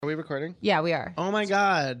Are we recording? Yeah, we are. Oh my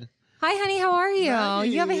God. Hi, honey. How are you? Maggie.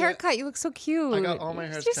 You have a haircut. You look so cute. I got all my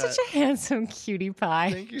hair's You're cut. such a handsome cutie pie.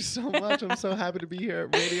 Thank you so much. I'm so happy to be here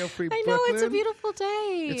at Radio Free I Brooklyn. know, it's a beautiful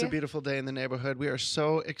day. It's a beautiful day in the neighborhood. We are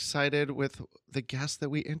so excited with the guests that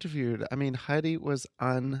we interviewed. I mean, Heidi was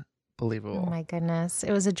unbelievable. Oh my goodness.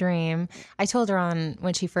 It was a dream. I told her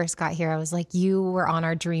when she first got here, I was like, you were on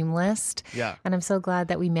our dream list. Yeah. And I'm so glad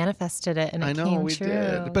that we manifested it and it came true.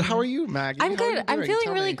 Did. But how are you, Maggie? I'm How are good. you I'm doing? feeling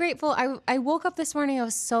Tell really me. grateful. I woke up this morning. I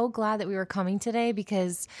was so glad that we were coming today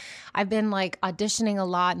because I've been like auditioning a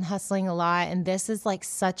lot and hustling a lot. And this is like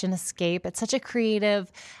such an escape. It's such a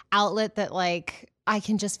creative outlet that like I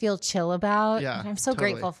can just feel chill about. Yeah, and I'm so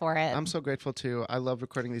totally. grateful for it. I'm so grateful too. I love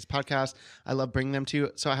recording these podcasts. I love bringing them to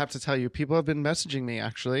you. So I have to tell you, people have been messaging me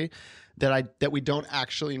actually that we don't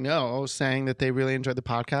actually know, saying that they really enjoyed the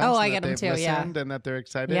podcast. Oh, I and get that them they've too, yeah. listened and that they're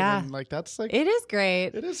excited. Yeah. And like that's like It is great.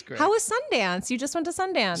 It is great. How was Sundance? You just went to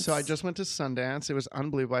Sundance. So I just went to Sundance. It was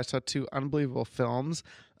unbelievable. I saw two unbelievable films.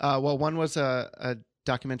 Well, one was a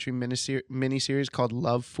documentary miniseries called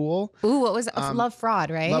Love Fool. Ooh, what was it? Love Fraud,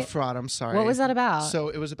 right? Love Fraud. I'm sorry. What was that about? So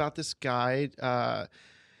it was about this guy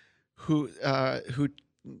who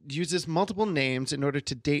uses multiple names in order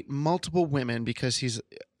to date multiple women because he's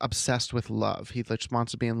obsessed with love. He just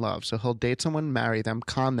wants to be in love. So he'll date someone, marry them,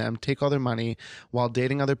 con them, take all their money while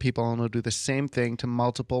dating other people, and he'll do the same thing to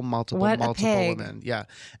multiple What a pig. women. Yeah.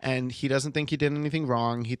 And he doesn't think he did anything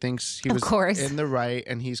wrong. He thinks he was in the right,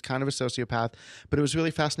 and he's kind of a sociopath. But it was really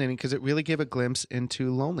fascinating because it really gave a glimpse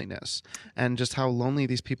into loneliness and just how lonely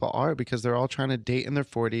these people are because they're all trying to date in their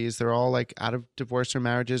 40s. They're all like out of divorce or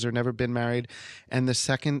marriages or never been married. And the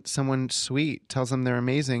second someone sweet tells them they're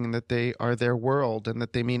amazing and that they are their world and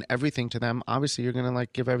that they mean everything to them, obviously you're going to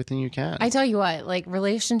like give everything you can. I tell you what, like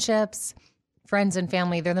relationships, friends and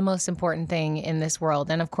family, they're the most important thing in this world.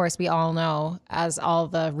 And of course, we all know, as all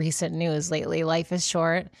the recent news lately, life is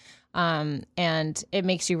short. And it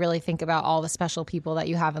makes you really think about all the special people that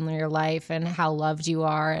you have in your life and how loved you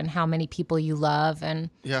are and how many people you love. And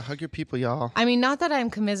yeah, hug your people, y'all. I mean, not that I'm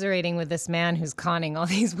commiserating with this man who's conning all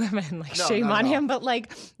these women, like No, shame not on at all. him, but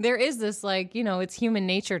like there is this like, you know, it's human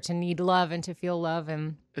nature to need love and to feel love.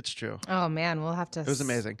 And It's true. oh man, we'll have to. It was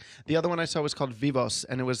amazing. The other one I saw was called Vivos,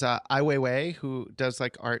 and it was Ai Weiwei, who does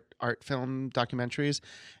like art film documentaries,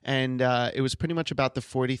 and it was pretty much about the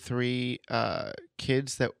 43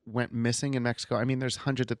 kids that went missing in Mexico. I mean, there's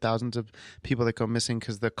hundreds of thousands of people that go missing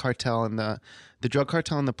because the cartel and the drug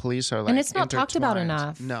cartel and the police are like, And it's not talked about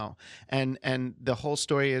intertwined. enough. No, and the whole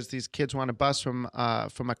story is these kids were on a bus from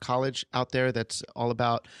a college out there that's all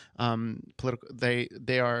about political.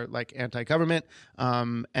 They are like anti-government.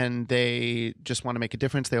 And they just want to make a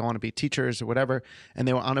difference. They all want to be teachers or whatever. And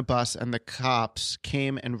they were on a bus, and the cops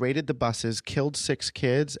came and raided the buses, killed 6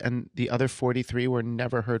 kids, and the other 43 were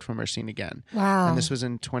never heard from or seen again. Wow. And this was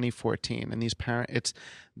in 2014. And these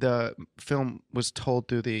the film was told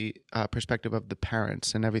through the perspective of the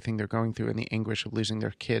parents and everything they're going through and the anguish of losing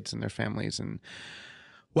their kids and their families. And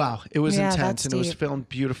wow, it was intense, that's and it was deep. filmed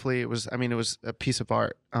beautifully. It was a piece of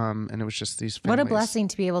art, and it was just these families. What a blessing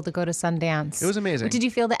to be able to go to Sundance. It was amazing. Did you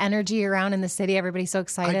feel the energy around in the city? Everybody's so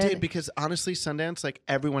excited. I did, because honestly, Sundance, like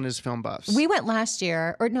everyone is film buffs. We went last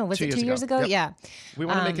year, or no, was 2 it years 2 years ago? Yep. Yeah. We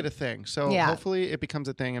want to make it a thing. So yeah. hopefully it becomes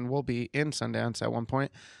a thing, and we'll be in Sundance at one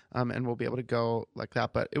point, and we'll be able to go like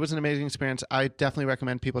that. But it was an amazing experience. I definitely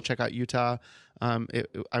recommend people check out Utah.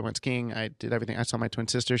 I went skiing. I did everything. I saw my twin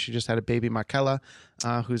sister. She just had a baby, Markella,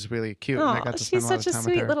 who's really cute. and I Oh, got to spend she's a lot of such a time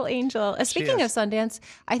with sweet her. little angel. Speaking of is. Sundance,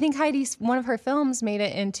 I think Heidi's one of her films made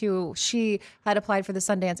it into. She had applied for the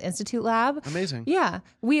Sundance Institute Lab. Amazing. Yeah,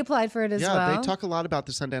 we applied for it as well. Yeah, they talk a lot about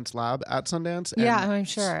the Sundance Lab at Sundance. And Yeah, I'm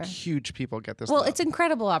sure. huge people get this. Well, lab. it's an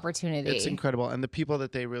incredible opportunity. It's incredible, and the people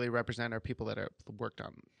that they really represent are people that are worked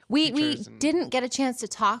on. We features and- didn't get a chance to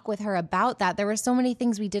talk with her about that. There were so many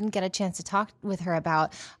things we didn't get a chance to talk with her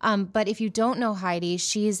about. But if you don't know Heidi,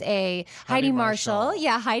 she's a Heidi Marshall.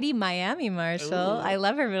 Yeah, Heidi Miami Marshall. Ooh. I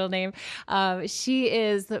love her middle name.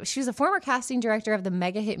 She's a former casting director of the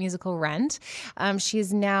mega hit musical Rent.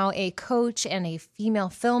 She's now a coach and a female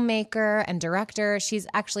filmmaker and director. She's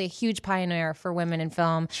actually a huge pioneer for women in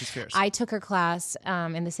film. She's fierce. I took her class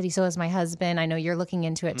in the city. So is my husband. I know you're looking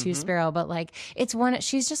into it too, Sparrow. But like,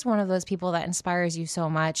 she's just one of those people that inspires you so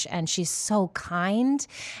much, and she's so kind.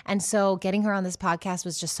 And so getting her her on this podcast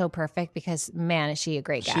was just so perfect because, man, is she a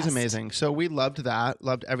great guest. She's amazing. So we loved that,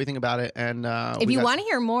 loved everything about it. And if you want to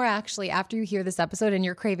hear more, actually, after you hear this episode and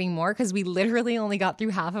you're craving more, because we literally only got through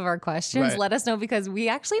half of our questions, let us know, because we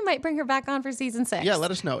actually might bring her back on for season 6. Yeah,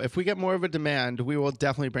 let us know. If we get more of a demand, we will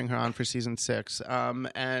definitely bring her on for season 6.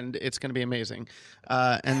 And it's going to be amazing.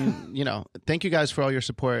 And, thank you guys for all your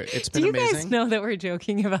support. It's been amazing. Do you guys know that we're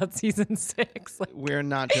joking about season 6? We're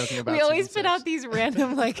not joking about we always season put 6. out these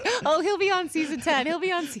random, he'll be on season 10. He'll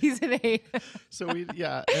be on season 8. So and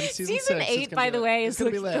season 6 8, by the way, is the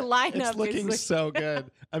lineup. It's looking so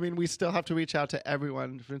good. I mean, we still have to reach out to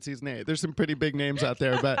everyone from season 8. There's some pretty big names out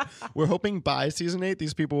there, but we're hoping by season 8,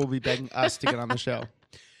 these people will be begging us to get on the show.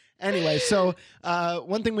 Anyway, so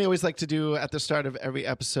one thing we always like to do at the start of every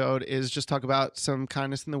episode is just talk about some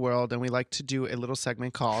kindness in the world, and we like to do a little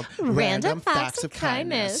segment called Random Facts of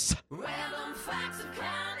Kindness. Random Facts of Kindness.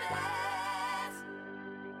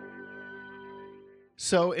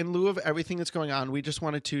 So in lieu of everything that's going on, we just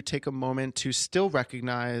wanted to take a moment to still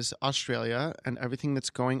recognize Australia and everything that's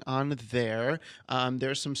going on there.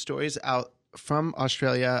 There's some stories out from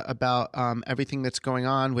Australia about everything that's going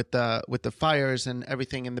on with the fires and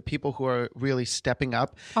everything, and the people who are really stepping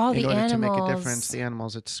up in order to make a difference. The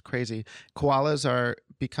animals, it's crazy. Koalas are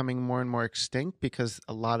becoming more and more extinct because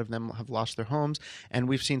a lot of them have lost their homes, and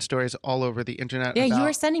we've seen stories all over the internet. Yeah, you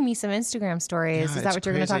were sending me some Instagram stories. Is that what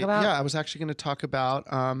you're going to talk about? Yeah, I was actually going to talk about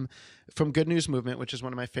from Good News Movement, which is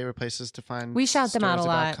one of my favorite places to find. We shout them out a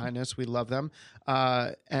lot. Kindness, we love them.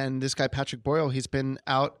 And this guy Patrick Boyle, he's been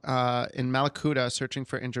out in Malakuta searching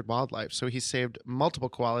for injured wildlife. So he's saved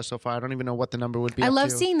multiple koalas so far. I don't even know what the number would be. I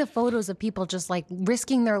love seeing the photos of people just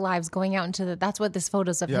risking their lives going out into that's what these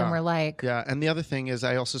photos of him were like. Yeah, and the other thing is,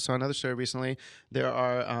 I also saw another story recently. There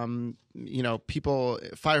are people,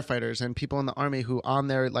 firefighters and people in the army who on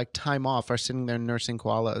their time off are sitting there nursing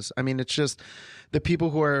koalas. I mean, it's just the people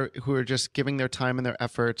who are just giving their time and their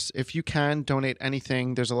efforts. If you can donate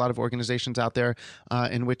anything, there's a lot of organizations out there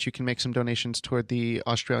in which you can make some donations toward the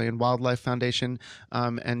Australian Wildlife Foundation,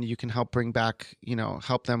 and you can help bring back,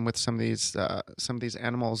 help them with some of these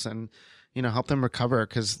animals and help them recover.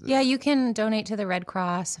 Because you can donate to the Red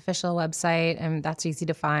Cross official website, and that's easy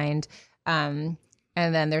to find.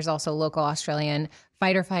 And then there's also local Australian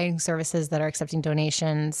fighting services that are accepting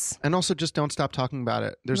donations. And also just don't stop talking about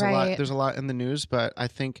it. There's a lot in the news, but I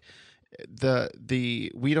think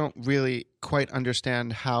we don't really quite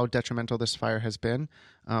understand how detrimental this fire has been.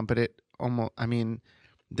 But it almost, one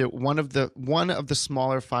of the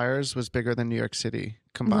smaller fires was bigger than New York City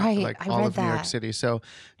combined, all of New York City. So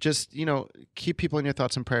just, keep people in your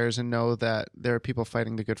thoughts and prayers and know that there are people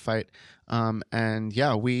fighting the good fight.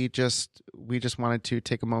 We just wanted to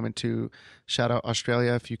take a moment to shout out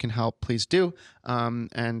Australia. If you can help, please do.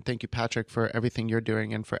 And thank you, Patrick, for everything you're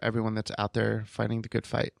doing and for everyone that's out there fighting the good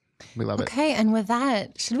fight. We love it. Okay, and with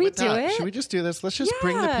that, should we do it? Should we just do this? Let's just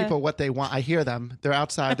bring the people what they want. I hear them. They're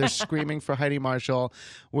outside. They're screaming for Heidi Marshall.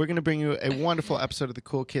 We're going to bring you a wonderful episode of the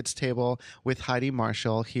Cool Kids Table with Heidi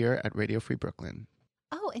Marshall here at Radio Free Brooklyn.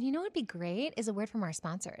 Oh, and you know what would be great is a word from our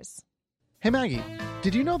sponsors. Hey, Maggie,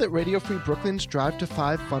 did you know that Radio Free Brooklyn's Drive to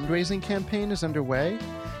 5 fundraising campaign is underway?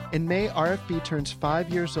 In May, RFB turns 5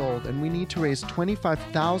 years old, and we need to raise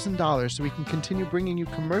 $25,000 so we can continue bringing you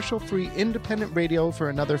commercial-free independent radio for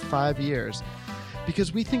another 5 years.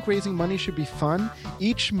 Because we think raising money should be fun,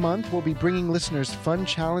 each month we'll be bringing listeners fun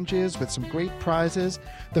challenges with some great prizes.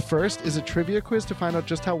 The first is a trivia quiz to find out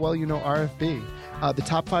just how well you know RFB. The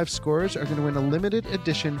top 5 scorers are going to win a limited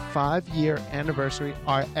edition 5-year anniversary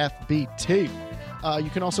RFBT. You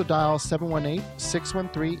can also dial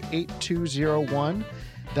 718-613-8201.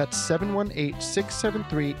 That's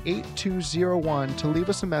 718-673-8201 to leave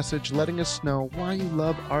us a message letting us know why you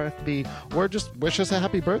love RFB or just wish us a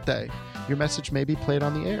happy birthday. Your message may be played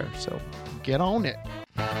on the air, so get on it.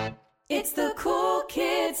 It's the Cool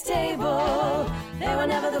Kids Table. They were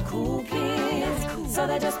never the cool kids, so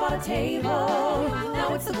they just bought a table.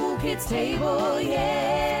 Now it's the Cool Kids Table,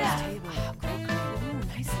 yeah. Wow, great. Ooh,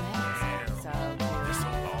 nice legs. So cute. Is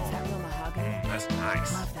that real mahogany? That's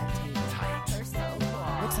nice. Love that table. Tight. They're so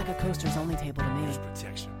cool. Looks like a coaster's only table to me.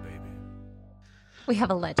 Protection, baby. We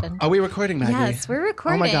have a legend. Are we recording, Maggie? Yes, we're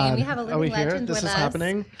recording. Oh my God. We have a living Are we here? legend This with is us.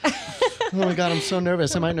 happening? Oh my God, I'm so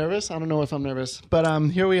nervous. Am I nervous? I don't know if I'm nervous. But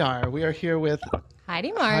here we are. We are here with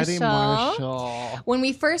Heidi Marshall. Heidi Marshall. When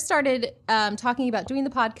we first started talking about doing the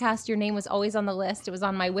podcast, your name was always on the list. It was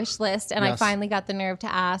on my wish list, and I finally got the nerve to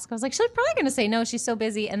ask. I was like, she's probably going to say no. She's so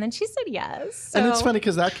busy, and then she said yes. So, and it's funny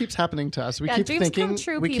because that keeps happening to us. We keep dreams thinking come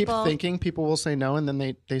true, keep thinking people will say no, and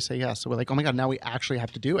then they say yes. So we're like, oh my god, now we actually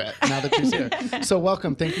have to do it. Now that she's here, so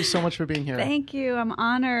welcome. Thank you so much for being here. Thank you. I'm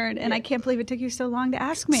honored, and I can't believe it took you so long to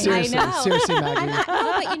ask me. Seriously, I know. Seriously, Maggie.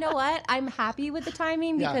 But you know what? I'm happy with the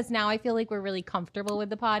timing because now I feel like we're really comfortable with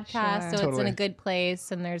the podcast, so it's in a good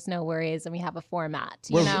place, and there's no worries, and we have a format.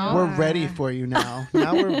 We're ready for you now.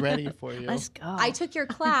 Now we're ready for you. Let's go. I took your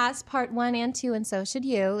class, part 1 and 2, and so should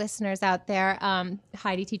you, listeners out there.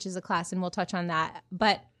 Heidi teaches a class, and we'll touch on that.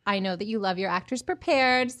 But I know that you love your actors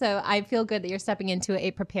prepared, so I feel good that you're stepping into a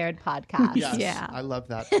prepared podcast. Yes, yeah. I love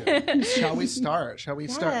that too. Shall we start?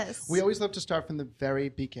 Start? We always love to start from the very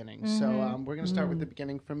beginning. So we're going to start with the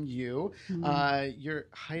beginning from you. You're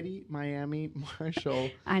Heidi Marshall.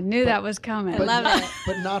 I knew that was coming. I love it.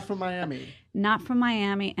 But not from Miami. Not from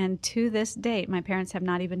Miami, and to this date, my parents have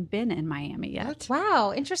not even been in Miami yet.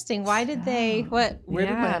 Wow, interesting. Why did they? Where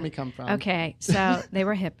did Miami come from? Okay, so they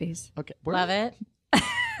were hippies. Okay, love it.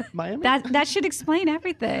 Miami? That should explain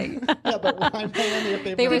everything. Yeah, but why Miami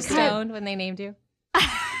if they were stoned when they named you?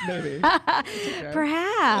 Maybe.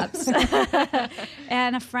 Perhaps.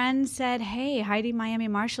 And a friend said, hey, Heidi Miami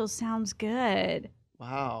Marshall sounds good.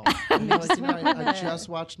 Wow. I just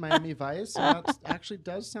watched Miami Vice, and that actually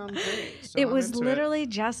does sound great. So it was literally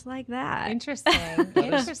just like that. Interesting.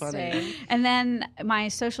 Interesting. And then my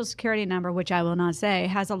social security number, which I will not say,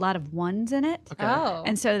 has a lot of ones in it. Okay. Oh.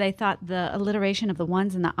 And so they thought the alliteration of the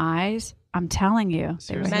ones and the I's, I'm telling you,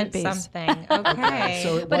 they were meant hippies. something. Okay.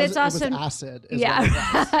 So but it's also it was acid.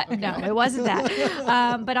 Yeah. Okay. No, it wasn't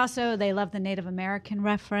that. But also they love the Native American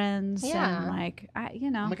reference. Yeah. And like, oh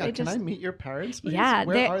my God, can I meet your parents, please? Yeah.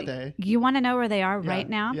 Where are they? You want to know where they are right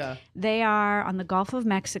now? Yeah. They are on the Gulf of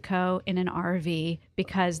Mexico in an RV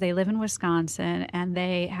because they live in Wisconsin, and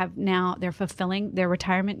they're fulfilling their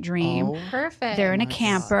retirement dream. Oh. Perfect. They're in a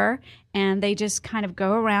camper, and they just kind of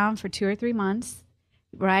go around for 2 or 3 months.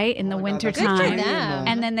 Right in the winter Good for time, them.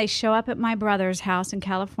 and then they show up at my brother's house in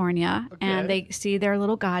California, and they see their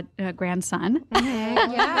little grandson,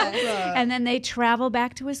 Yeah. and then they travel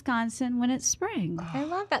back to Wisconsin when it's spring. I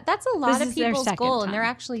love that. That's a lot This of is their people's second goal, time. and they're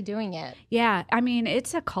actually doing it. Yeah, I mean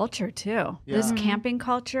it's a culture too. This camping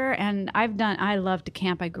culture, and I love to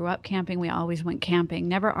camp. I grew up camping. We always went camping,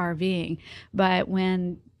 never RVing, but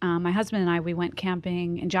when my husband and we went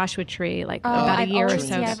camping in Joshua Tree about a year or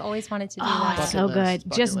so. Yeah, I've always wanted to do that. It's so good.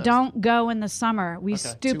 Just don't go in the summer. We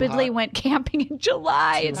stupidly went camping in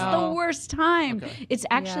July. It's the worst time. Okay. It's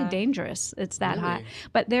actually dangerous. It's that hot.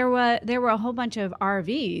 But there were a whole bunch of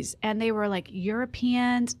RVs, and they were like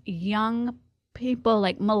Europeans, young people,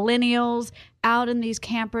 like millennials, out in these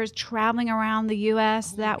campers traveling around the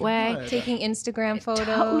U.S. that way. Taking Instagram photos.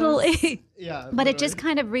 Totally. Yeah. But it just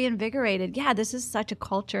kind of reinvigorated. Yeah, this is such a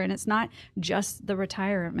culture, and it's not just the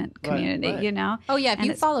retirement community, you know? Oh, yeah. If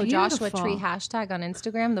you follow beautiful. Joshua Tree hashtag on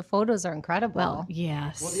Instagram, the photos are incredible. Well,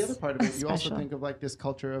 yes. Well, the other part of it, you also think of like this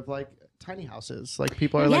culture of like tiny houses. Like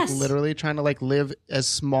people are like literally trying to like live as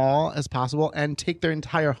small as possible and take their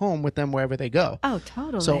entire home with them wherever they go. Oh,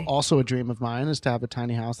 totally. So also a dream of mine is to have a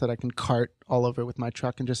tiny house that I can cart all over with my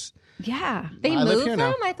truck and just they move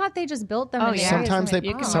them. I thought they just built them. Sometimes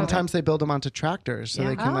they build them onto tractors so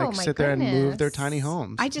they can like sit there and move their tiny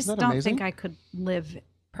homes. I just don't think I could live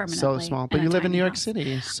permanently. So small. But you live in New York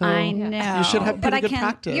City. So I know. You should have pretty good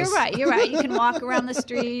practice. You're right. You can walk around the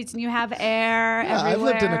streets and you have air everywhere. I've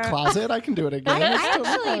lived in a closet. I can do it again. I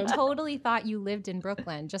actually totally thought you lived in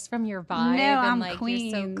Brooklyn just from your vibe. No, and I'm like,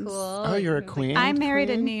 Queens. You're so cool. Oh, you're a queen? I married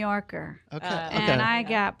a New Yorker. Okay. And I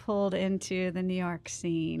got pulled into the New York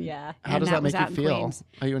scene. Yeah. How does that make you feel?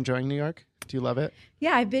 Are you enjoying New York? Do you love it?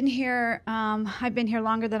 Yeah, I've been here. I've been here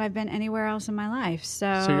longer than I've been anywhere else in my life. So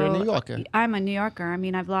you're a New Yorker. I'm a New Yorker. I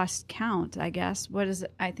mean, I've lost count, I guess. What is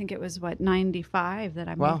it? I think it was 95 that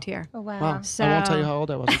I moved here. Oh wow! So, I won't tell you how old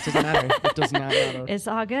I was. It doesn't matter. It does not matter. It's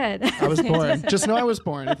all good. I was born. Just know I was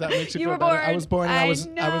born. If that makes you feel better. I was born.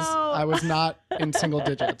 And I was not in single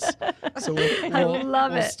digits. So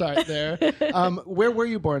we'll start there. Where were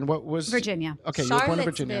you born? What was Virginia? Okay, you were born in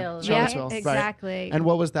Virginia. Charlottesville. Yeah, exactly. Right. And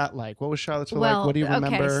what was that like? What was Charlottesville like? What do you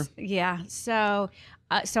remember? Yeah. So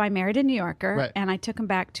I married a New Yorker, and I took him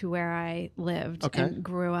back to where I lived and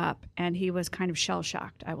grew up, and he was kind of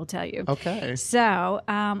shell-shocked, I will tell you. Okay. So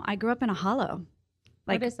I grew up in a hollow.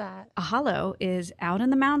 What is that? A hollow is out in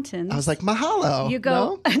the mountains. I was like, Mahalo. You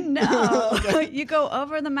go, no. You go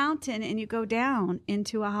over the mountain and you go down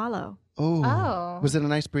into a hollow. Oh. Was it a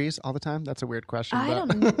nice breeze all the time? That's a weird question. I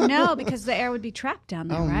don't know because the air would be trapped down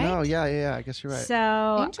there, right? Oh, no. Yeah. I guess you're right.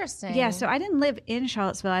 So interesting. Yeah, so I didn't live in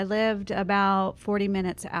Charlottesville. I lived about 40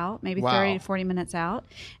 minutes out, maybe 30 to 40 minutes out.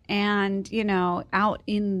 And, out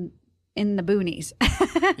in the boonies,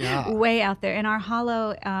 way out there. In our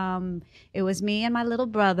hollow, it was me and my little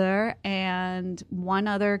brother and one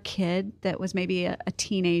other kid that was maybe a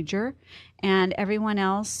teenager. And everyone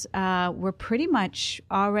else were pretty much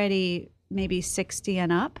already maybe 60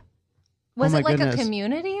 and up. Was it like a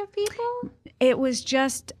community of people? It was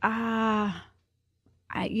just,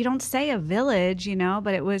 you don't say a village,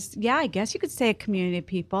 but it was, I guess you could say a community of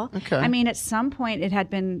people. Okay. I mean, at some point it had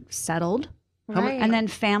been settled. Right. And then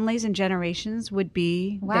families and generations would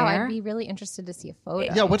be there. I'd be really interested to see a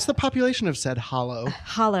photo. Yeah, what's the population of said hollow?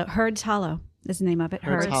 Herds Hollow is the name of it.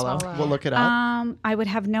 Herds Hollow. We'll look it up. I would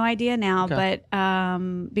have no idea now, but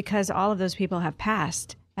because all of those people have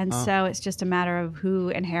passed. And so it's just a matter of who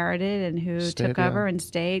inherited and who took over and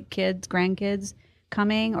stayed, kids, grandkids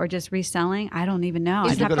coming or just reselling. I don't even know.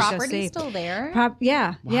 Is the property still there?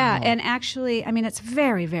 Yeah. And actually, I mean, it's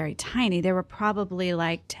very, very tiny. There were probably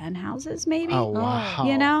like 10 houses maybe. Oh, wow.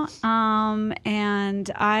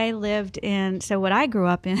 And I lived so what I grew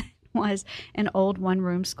up in was an old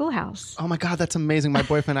one-room schoolhouse. Oh my God, that's amazing. My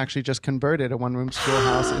boyfriend actually just converted a one-room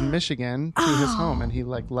schoolhouse in Michigan to his home, and he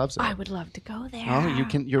loves it. I would love to go there. Oh,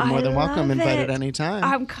 you're more than welcome. Invited anytime.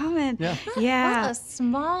 I'm coming. Yeah. What a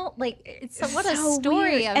small, what a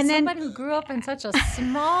story of someone who grew up in such a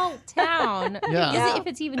small town. If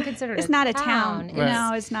it's even considered it's not a town. Right.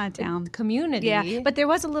 No, it's not a town. Community. Yeah, but there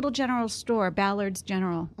was a little general store, Ballard's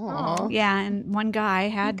General. Aww. Yeah, and one guy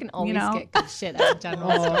had, you can always get good shit at a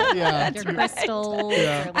general store. Yeah, your crystals.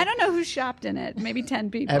 Yeah. I don't know who shopped in it. Maybe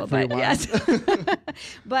 10 people. Everyone. But yes.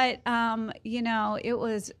 But it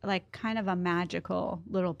was like kind of a magical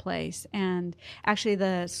little place. And actually,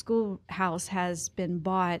 the schoolhouse has been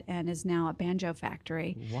bought and is now a banjo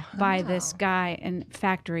factory by this guy. And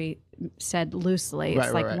factory said loosely,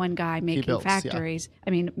 it's one guy making factories. I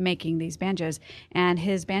mean, making these banjos, and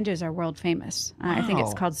his banjos are world famous. I think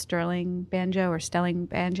it's called Sterling banjo or Stelling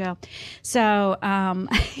banjo. So,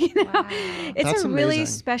 it's That's a really amazing.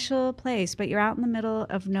 special place. But you're out in the middle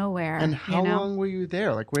of nowhere. And how long were you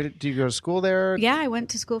there? Where do you go to school there? Yeah, I went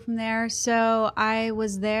to school from there. So I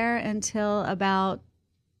was there until about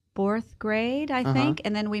 4th grade, I think,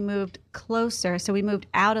 and then we moved closer. So we moved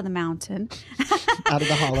out of the mountain, out of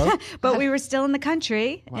the hollow, but we were still in the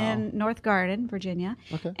country in North Garden, Virginia,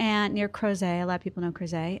 and near Crozet. A lot of people know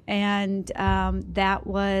Crozet, and that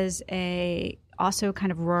was also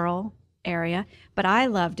kind of rural area. But I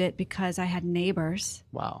loved it because I had neighbors.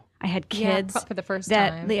 Wow, I had kids for the first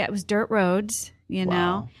time. Yeah, it was dirt roads. But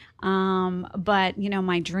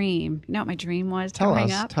my dream, what my dream was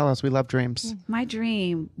growing up? Tell us. We love dreams. My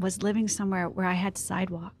dream was living somewhere where I had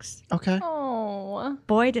sidewalks. Okay. Oh.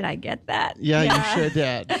 Boy, did I get that. Yeah, you sure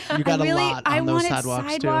did. You got a lot on those sidewalks, I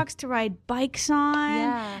wanted sidewalks to ride bikes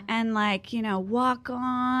on and walk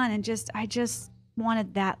on, and I just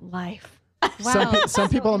wanted that life. Wow. Some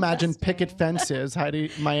people imagine picket fences. Heidi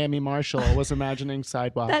Miami Marshall was imagining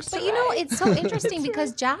sidewalks. But it's so interesting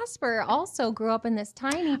because Jasper also grew up in this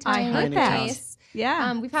tiny place.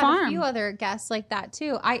 Yeah. We've had a few other guests like that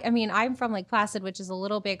too. I mean, I'm from Placid, which is a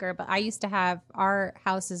little bigger, but I used to have, our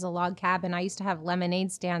house is a log cabin. I used to have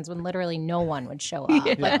lemonade stands when literally no one would show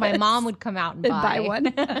up. My mom would come out and buy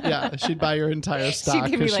one. Yeah, she'd buy your entire stock.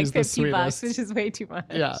 She'd give me $50, which is way too much.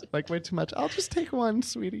 Yeah, way too much. I'll just take one,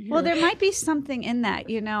 sweetie. Here. Well, there might be something in that.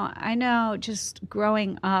 I know just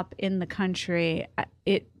growing up in the country,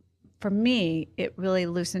 for me, it really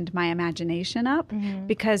loosened my imagination up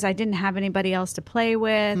because I didn't have anybody else to play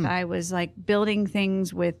with. I was building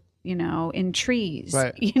things with, in trees,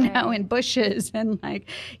 in bushes and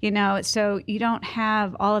so you don't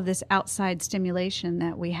have all of this outside stimulation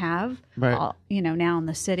that we have, now in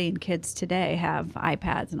the city, and kids today have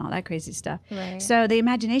iPads and all that crazy stuff. Right. So the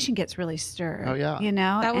imagination gets really stirred. Oh, yeah.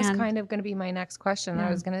 That was kind of going to be my next question. I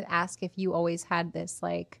was going to ask if you always had this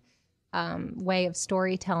way of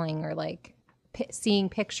storytelling or seeing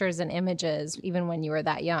pictures and images even when you were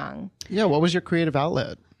that young. Yeah, what was your creative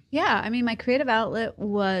outlet? Yeah, I mean, my creative outlet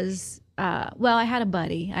was, I had a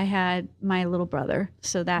buddy. I had my little brother,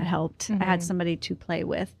 so that helped. I had somebody to play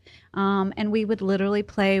with. And we would literally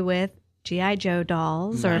play with G.I. Joe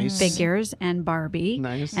dolls or figures and Barbie.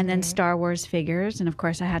 Nice. And then Star Wars figures. And of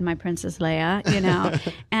course, I had my Princess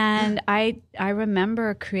Leia, And I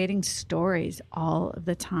remember creating stories all of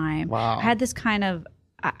the time. Wow. I had this kind of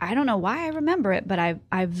I don't know why I remember it, but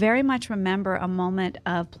I very much remember a moment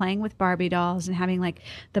of playing with Barbie dolls and having like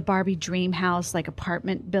the Barbie dream house, like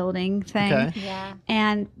apartment building thing. Okay. Yeah.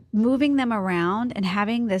 And moving them around and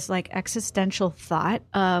having this like existential thought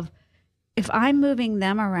of, if I'm moving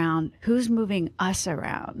them around, who's moving us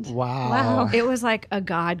around? Wow. It was like a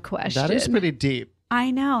God question. That is pretty deep.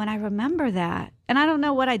 I know. And I remember that. And I don't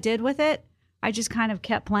know what I did with it. I just kind of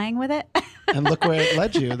kept playing with it. And look where it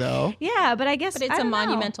led you, though. Yeah, but I guess But it's a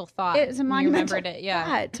monumental thought. It's a monumental You remembered it, yeah.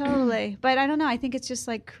 thought, totally. But I don't know. I think it's just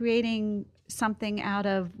like creating something out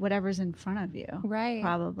of whatever's in front of you. Right.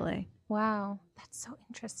 Probably. Wow. That's so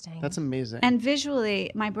interesting. That's amazing. And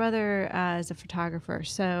visually, my brother is a photographer,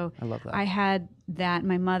 so I love that. I had that.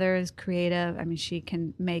 My mother is creative. I mean, she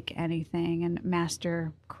can make anything and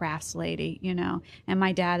master crafts lady, you know. And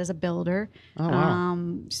my dad is a builder. Oh, wow.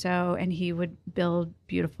 And he would build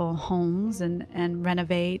beautiful homes and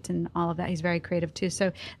renovate and all of that. He's very creative too. So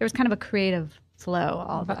there was kind of a creative flow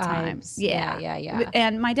all the time. Yeah.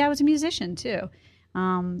 And my dad was a musician too.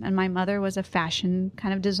 And my mother was a fashion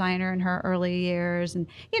kind of designer in her early years. And,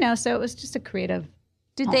 you know, so it was just a creative.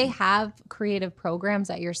 Did they have creative programs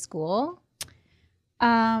at your school?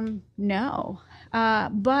 No.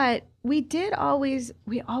 But we always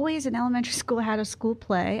in elementary school had a school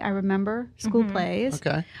play. I remember school plays.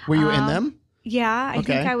 Okay. Were you in them? Yeah, I think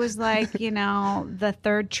Okay. I was like, you know, the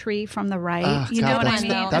third tree from the right. Oh, you God, know what I that's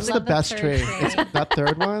mean? That's I the love best the tree. third It's that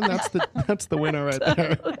third one. That's the winner right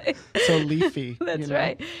there. So leafy. That's you know?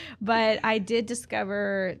 right. But I did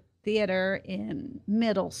discover theater in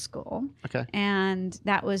middle school. Okay. And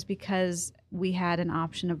that was because we had an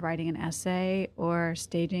option of writing an essay or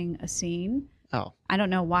staging a scene. Oh. I don't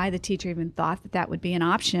know why the teacher even thought that would be an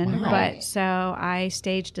option, Wow. but so I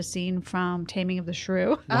staged a scene from Taming of the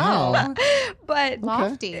Shrew. Wow. But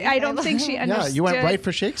Lofty. I don't think she understood. Yeah, you went right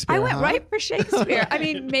for Shakespeare. I went huh? right for Shakespeare. I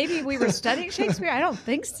mean, maybe we were studying Shakespeare. I don't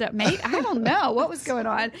think so. Mate, I don't know what was going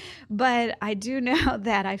on. But I do know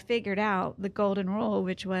that I figured out the golden rule,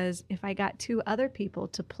 which was if I got two other people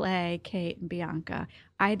to play Kate and Bianca,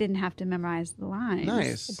 I didn't have to memorize the lines.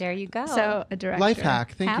 Nice. There you go. So a director Life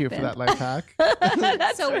hack. Thank you for that life hack.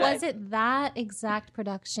 So was it that exact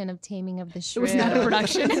production of Taming of the Shrew? It was not a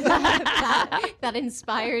production. that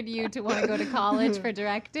inspired you to want to go to college for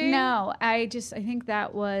directing? No, I think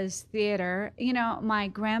that was theater. You know, my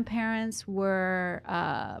grandparents were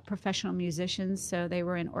professional musicians, so they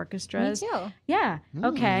were in orchestras. Me too. Yeah.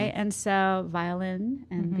 Okay. And so violin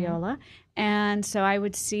and viola. And so I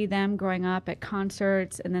would see them growing up at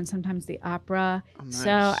concerts and then sometimes the opera. Oh, nice.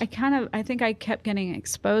 So I think I kept getting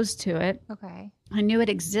exposed to it. Okay. I knew it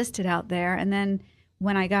existed out there. And then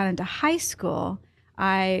when I got into high school,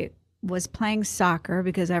 I was playing soccer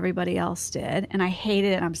because everybody else did. And I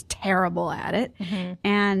hated it. I was terrible at it.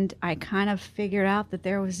 And I kind of figured out that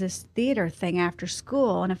there was this theater thing after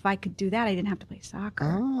school. And if I could do that, I didn't have to play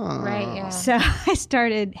soccer. Oh. Right, yeah. So I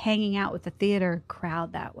started hanging out with the theater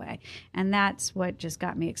crowd that way. And that's what just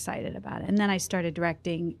got me excited about it. And then I started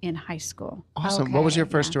directing in high school. Awesome. What was your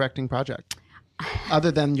Okay, first directing project? Other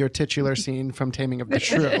than your titular scene from Taming of the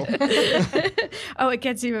Shrew. Oh, it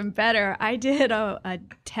gets even better. I did a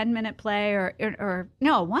 10-minute play or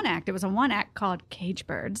no, one act. It was a one act called Cage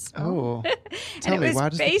Birds. Oh. And Tell it me, was why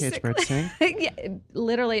does the Cage Bird sing? Yeah,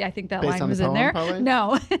 literally, I think that Based line on was the in poem, there. probably?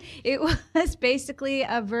 No, it was basically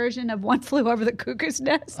a version of One Flew Over the Cuckoo's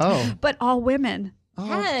Nest, Oh. but all women. Oh,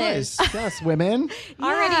 Yes. nice. Yes, women.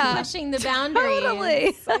 Already Yeah. pushing the boundaries.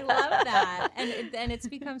 Totally. I love that. And it's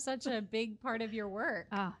become such a big part of your work.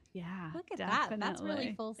 Oh, yeah. Look at that. That's really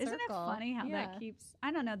definitely. full Isn't it circle. funny how Yeah. that keeps,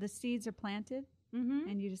 I don't know, the seeds are planted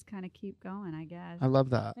and you just kind of keep going, I guess. I love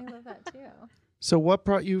that. I love that too. So what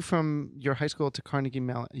brought you from your high school to Carnegie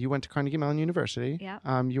Mellon? You went to Carnegie Mellon University. Yep.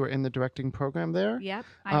 You were in the directing program there. Yep.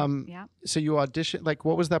 Yep. So you auditioned, like,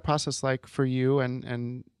 what was that process like for you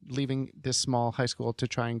and leaving this small high school to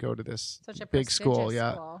try and go to this Such a big school? prestigious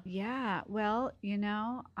Yeah. school. Yeah, well, you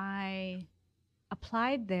know, I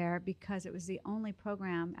applied there because it was the only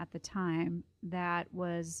program at the time that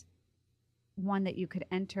was one that you could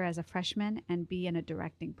enter as a freshman and be in a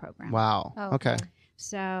directing program. Wow. Oh, okay.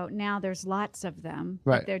 So now there's lots of them,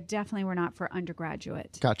 Right. but there definitely were not for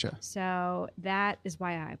undergraduate. Gotcha. So that is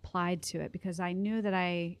why I applied to it, because I knew that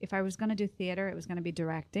if I was going to do theater, it was going to be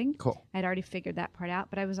directing. Cool. I'd already figured that part out,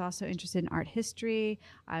 but I was also interested in art history.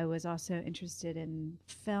 I was also interested in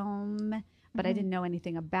film, but I didn't know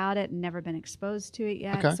anything about it and never been exposed to it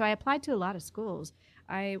yet. Okay. So I applied to a lot of schools.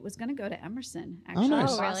 I was going to go to Emerson, Oh, actually. nice.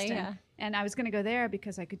 Oh, really? Boston. Yeah. And I was going to go there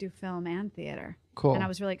because I could do film and theater. Cool. And I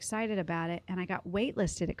was really excited about it. And I got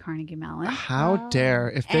waitlisted at Carnegie Mellon. How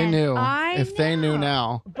dare, if they And knew, I they knew know.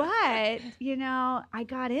 now. But, you know, I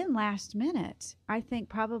got in last minute. I think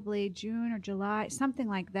probably June or July, something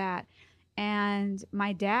like that. And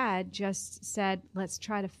my dad just said, let's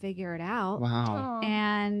try to figure it out. Wow. Oh.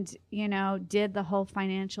 And, you know, did the whole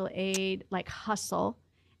financial aid like hustle.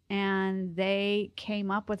 And they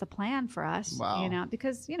came up with a plan for us, Wow. you know,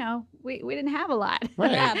 because, you know, we didn't have a lot.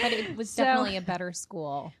 Right. Yeah, but it was So- definitely a better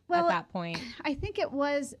school Well, at that point. I think it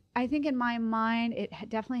was, I think in my mind, it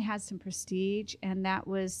definitely had some prestige. And that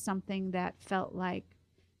was something that felt like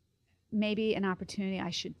maybe an opportunity I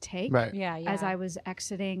should take. Right. Yeah, yeah. As I was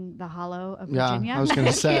exiting the hollow of Yeah, Virginia. I was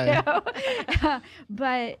gonna say. You know?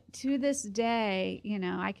 But to this day, you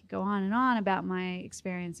know, I could go on and on about my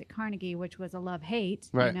experience at Carnegie, which was a love-hate,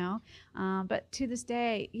 Right. you know. But to this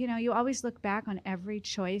day, you know, you always look back on every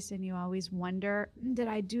choice and you always wonder, did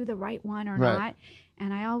I do the right one or Right. not?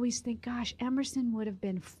 And I always think, gosh, Emerson would have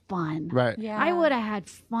been fun. Right. Yeah. I would have had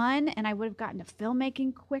fun and I would have gotten to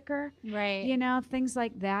filmmaking quicker. Right. You know, things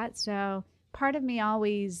like that. So part of me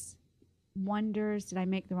always wonders, did I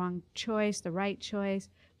make the wrong choice, the right choice?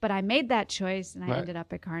 But I made that choice and I Right. ended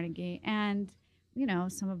up at Carnegie. And, you know,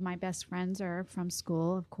 some of my best friends are from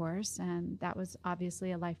school, of course. And that was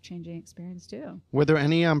obviously a life-changing experience too. Were there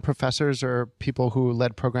any professors or people who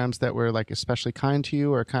led programs that were like especially kind to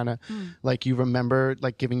you, or kind of like you remember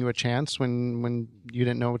like giving you a chance when you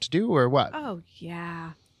didn't know what to do, or what? Oh,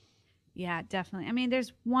 yeah. Yeah, definitely. I mean,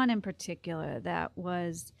 there's one in particular that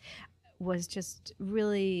was just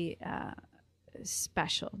really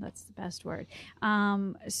special. That's the best word.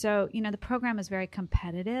 So, you know, the program is very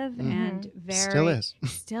competitive and very...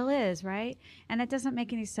 Still is, right? And it doesn't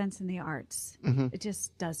make any sense in the arts. It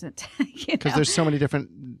just doesn't. Because there's so many different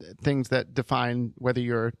things that define whether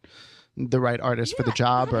you're the right artist for the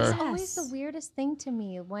job, or It's always the weirdest thing to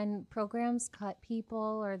me when programs cut people,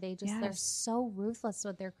 or they just they're so ruthless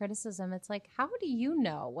with their criticism. It's like, how do you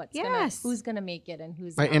know who's gonna make it and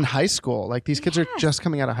who's right not? in high school? Like these kids are just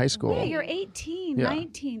coming out of high school. Yeah, you're 18, Yeah.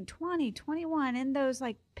 19, 20, 21 in those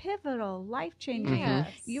like pivotal, life-changing,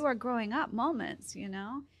 Yes. you are growing up moments, you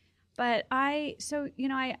know? But I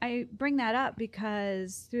bring that up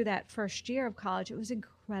because through that first year of college, it was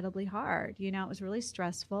incredibly hard. You know, it was really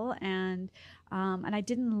stressful, and I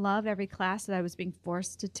didn't love every class that I was being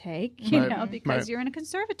forced to take, you Right. know, because Right. you're in a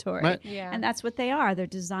conservatory. Right. Yeah. And that's what they are. They're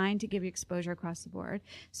designed to give you exposure across the board.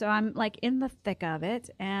 So I'm like in the thick of it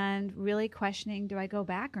and really questioning, do I go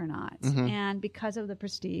back or not? And because of the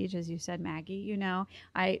prestige, as you said, Maggie, you know,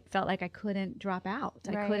 I felt like I couldn't drop out.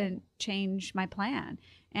 I Right. couldn't change my plan.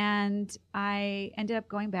 And I ended up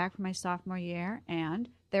going back for my sophomore year, and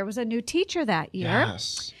there was a new teacher that year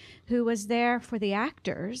Yes. who was there for the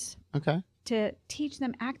actors Okay. to teach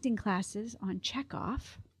them acting classes on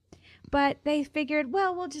Chekhov. But they figured,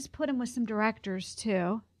 well, we'll just put him with some directors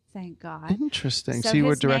too. Thank God. Interesting. So So you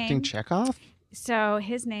were his directing name- Chekhov? So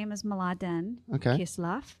his name is Mladen Okay.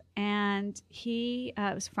 Kislov, and he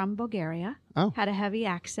was from Bulgaria, Oh. had a heavy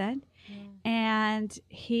accent, and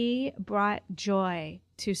he brought joy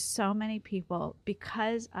to so many people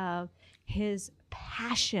because of his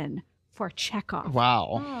passion for Chekhov.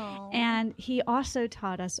 Wow. Oh. And he also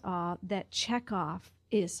taught us all that Chekhov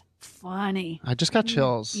is funny. I just got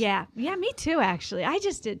chills. Yeah, me too, actually. I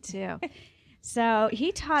just did too. So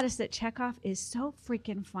he taught us that Chekhov is so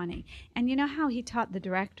freaking funny. And you know how he taught the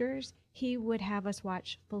directors? He would have us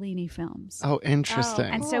watch Fellini films. Oh, interesting.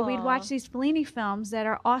 And so we'd watch Cool. these Fellini films that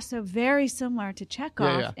are also very similar to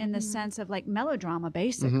Chekhov Yeah. in the sense of like melodrama,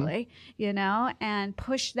 basically, you know, and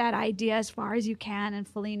push that idea as far as you can. And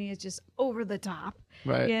Fellini is just over the top,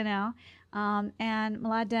 Right. you know. And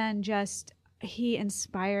Mladen he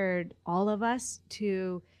inspired all of us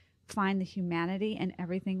to find the humanity in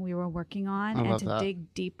everything we were working on I and love to that.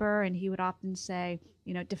 dig deeper. And he would often say,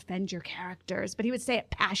 you know, defend your characters, but he would say it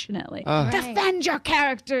passionately. Right. Defend your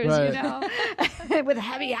characters, Right. you know, with a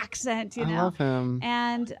heavy accent, you I know. love him.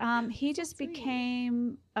 And he just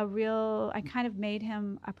became I kind of made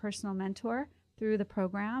him a personal mentor through the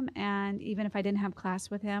program. And even if I didn't have class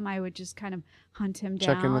with him, I would just kind of hunt him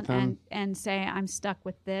Check in down with him. and say, I'm stuck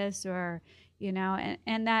with this, or, you know,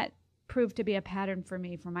 and that proved to be a pattern for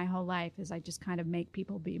me for my whole life, is I just kind of make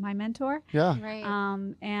people be my mentor. Yeah. Right.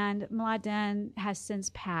 And Mladen has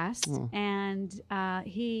since passed, and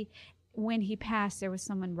he when he passed, there was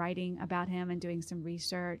someone writing about him and doing some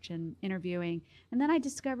research and interviewing. And then I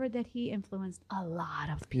discovered that he influenced a lot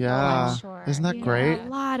of people. Yeah. I'm sure. Isn't that great? A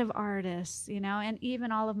lot of artists, and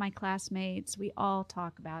even all of my classmates, we all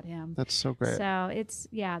talk about him. That's so great. So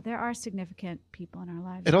there are significant people in our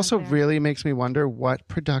lives. It also there. really makes me wonder what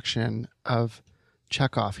production of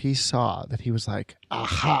Chekhov he saw that he was like,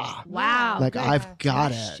 aha. Wow. Like, I've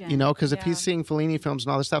got question. it. Because if he's seeing Fellini films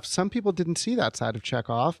and all this stuff, some people didn't see that side of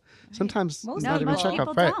Chekhov. Sometimes not even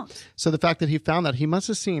Chekhov. Right. Don't. So the fact that he found that, he must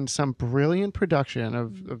have seen some brilliant production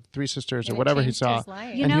of Three Sisters or whatever he saw.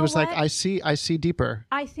 And he was like, I see deeper.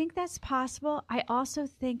 I think that's possible. I also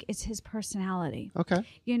think it's his personality. Okay.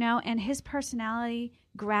 And his personality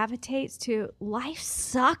gravitates to life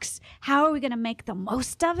sucks. How are we going to make the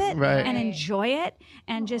most of it and enjoy it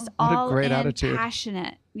and just all a great in attitude.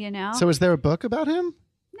 Passionate, So is there a book about him?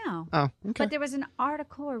 No. Oh, okay. But there was an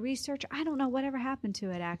article or research. I don't know whatever happened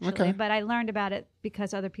to it actually, Okay. but I learned about it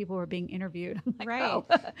because other people were being interviewed. I'm like, Right. oh.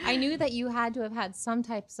 I knew that you had to have had some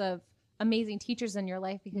types of amazing teachers in your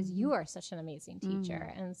life because you are such an amazing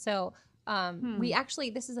teacher. And so we actually,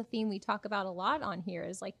 this is a theme we talk about a lot on here,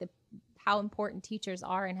 is like how important teachers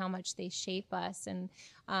are and how much they shape us. And,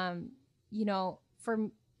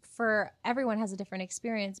 for everyone has a different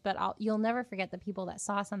experience, but you'll never forget the people that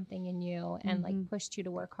saw something in you and like pushed you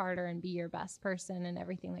to work harder and be your best person and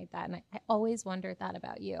everything like that. And I always wondered that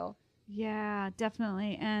about you. Yeah,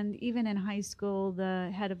 definitely. And even in high school,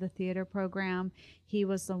 the head of the theater program, he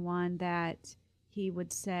was the one that he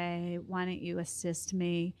would say, why don't you assist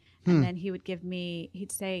me? And then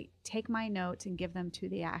he'd say, take my notes and give them to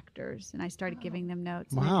the actors. And I started giving them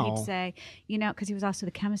notes. Wow. And then he'd say, because he was also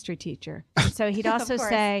the chemistry teacher. And so he'd also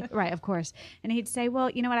say, right, of course. And he'd say,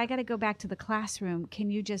 well, you know what, I got to go back to the classroom.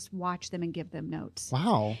 Can you just watch them and give them notes?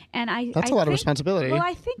 Wow. And That's a lot of responsibility. Well,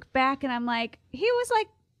 I think back and I'm like, he was like,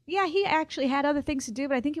 yeah, he actually had other things to do,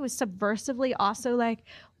 but I think he was subversively also like,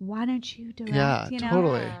 why don't you direct? Yeah,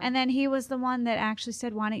 totally. And then he was the one that actually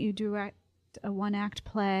said, why don't you direct a one-act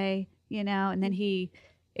play, and then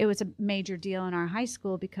it was a major deal in our high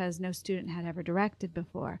school because no student had ever directed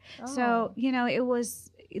before. So,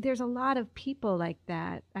 there's a lot of people like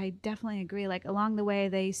that. I definitely agree. Like along the way,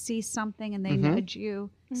 they see something and they nudge you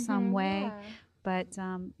some way. Yeah. But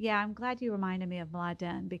I'm glad you reminded me of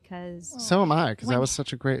Mladen because so am I, because that was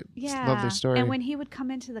such a great, lovely story. And when he would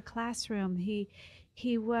come into the classroom, he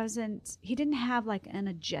didn't have like an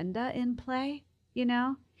agenda in play,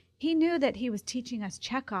 He knew that he was teaching us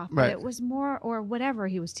Chekhov, but it was more, or whatever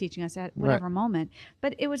he was teaching us at whatever moment.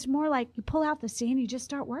 But it was more like you pull out the scene, you just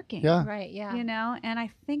start working. Yeah. Right, yeah. And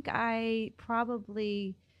I think I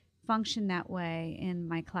probably function that way in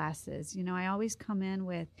my classes. I always come in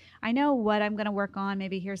with, I know what I'm going to work on.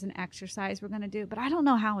 Maybe here's an exercise we're going to do, but I don't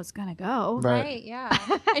know how it's going to go. Right, yeah.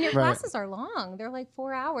 And your classes are long. They're like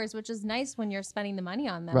 4 hours, which is nice when you're spending the money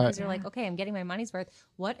on them because you're like, okay, I'm getting my money's worth.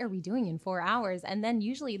 What are we doing in 4 hours? And then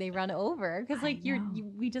usually they run over because like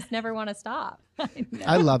we just never want to stop.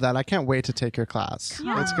 I love that. I can't wait to take your class.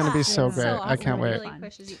 Yeah. It's going to be so great. So awesome. I can't wait. It really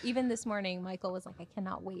pushes you. Even this morning, Michael was like, I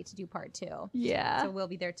cannot wait to do part 2. Yeah. So we'll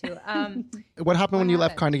be there too. What happened when you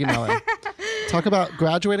left Carnegie Mellon? Talk about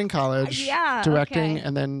graduating college, directing,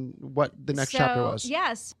 and then what the next chapter was.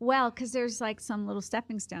 Yes. Well, because there's like some little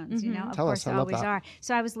stepping stones, Of Tell course, us. I there love always that. are.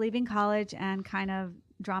 So I was leaving college and kind of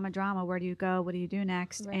drama. Where do you go? What do you do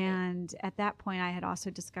next? Right. And at that point, I had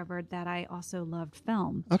also discovered that I also loved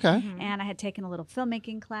film. Okay. And I had taken a little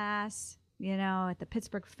filmmaking class, at the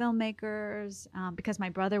Pittsburgh Filmmakers, because my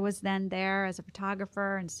brother was then there as a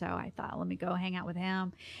photographer. And so I thought, let me go hang out with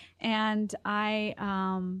him. And I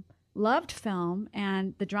loved film.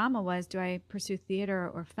 And the drama was, do I pursue theater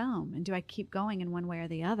or film? And do I keep going in one way or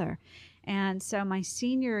the other? And so my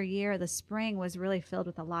senior year, the spring, was really filled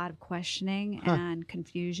with a lot of questioning and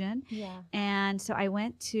confusion. Yeah. And so I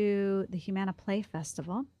went to the Humana Play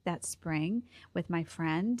Festival that spring with my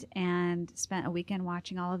friend and spent a weekend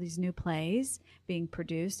watching all of these new plays being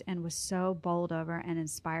produced and was so bowled over and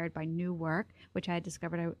inspired by new work, which I had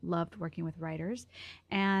discovered I loved working with writers.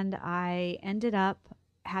 And I ended up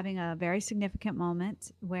having a very significant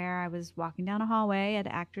moment where I was walking down a hallway at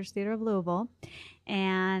Actors Theater of Louisville,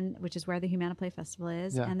 which is where the Humana Play Festival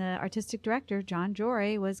is. Yeah. And the artistic director, John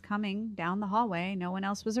Jory, was coming down the hallway. No one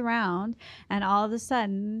else was around. And all of a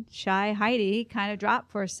sudden, shy Heidi kind of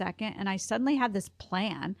dropped for a second. And I suddenly had this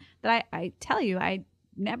plan that I tell you, I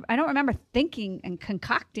I don't remember thinking and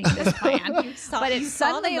concocting this plan. But it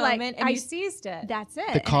suddenly and you seized it. That's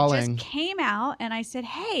it. The calling. And it just came out, and I said,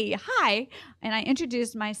 "Hey, hi," and I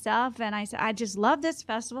introduced myself, and I said, "I just love this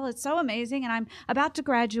festival. It's so amazing, and I'm about to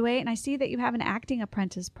graduate, and I see that you have an acting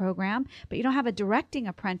apprentice program, but you don't have a directing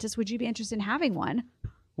apprentice. Would you be interested in having one?"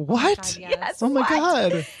 What? God, yes. Yes. Oh my what?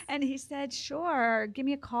 God. And he said, "Sure, give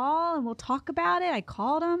me a call and we'll talk about it." I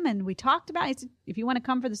called him and we talked about it. He said, "If you want to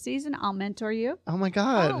come for the season, I'll mentor you." Oh my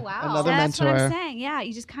God. Oh, wow. Another That's mentor. what I'm saying. Yeah,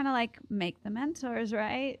 you just kind of like make the mentors,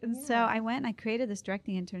 right? And so I went and I created this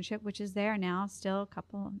directing internship, which is there now, still a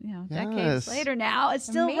couple, decades later now. It's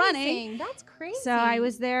still running. That's crazy. So I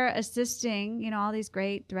was there assisting, all these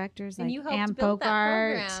great directors And like you helped Anne build that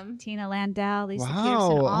Bogart, program. Tina Landau, Lisa Wow.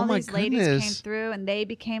 Pearson. All Oh my these ladies goodness. came through and they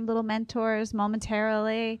became little mentors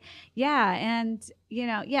momentarily. Yeah. And,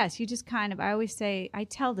 yes, you just I always say, I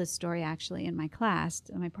tell this story actually in my class,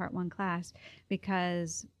 in my part 1 class,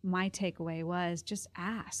 because my takeaway was just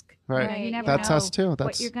ask. Right. You never That's know us too. what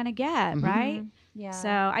That's you're going to get, right? Yeah. So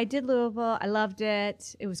I did Louisville. I loved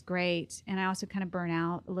it. It was great. And I also kind of burn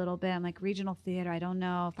out a little bit. I'm like, regional theater, I don't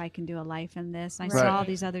know if I can do a life in this. And I Right. saw all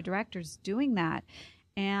these other directors doing that.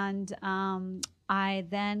 And I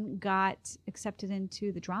then got accepted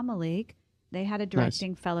into the Drama League. They had a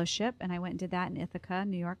directing fellowship, and I went and did that in Ithaca,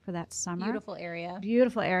 New York, for that summer. Beautiful area.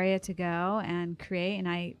 Beautiful area to go and create. And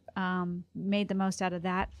I made the most out of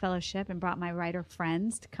that fellowship and brought my writer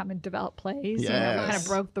friends to come and develop plays. Yes. Kind of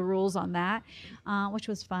broke the rules on that, which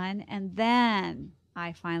was fun. And then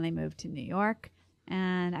I finally moved to New York.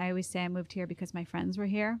 And I always say I moved here because my friends were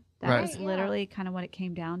here. That Right. was literally kind of what it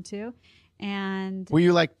came down to. And were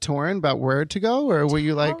you like torn about where to go, or were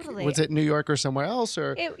you like, Totally. was it New York or somewhere else,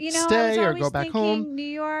 or I stay was or always go back thinking home? New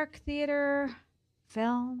York theater,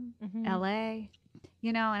 film, Mm-hmm. LA,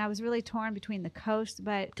 and I was really torn between the coast,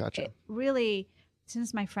 but Gotcha. it really,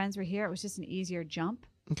 since my friends were here, it was just an easier jump.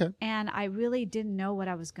 Okay. And I really didn't know what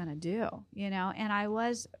I was going to do,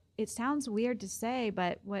 and it sounds weird to say,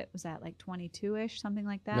 but what was that, like 22-ish, something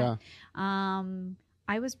like that? Yeah.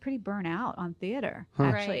 I was pretty burnt out on theater, Huh.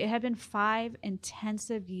 actually. Right. It had been 5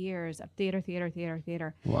 intensive years of theater.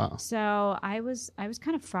 Wow. So I was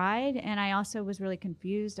kind of fried, and I also was really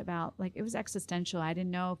confused about, like, it was existential. I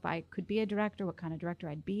didn't know if I could be a director, what kind of director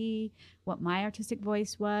I'd be, what my artistic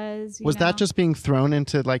voice was. Was that just being thrown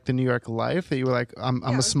into like the New York life that you were like, I'm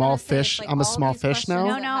I a was small gonna say, it's fish. like I'm a all small these fish now.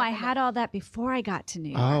 questions. No, I had all that before I got to New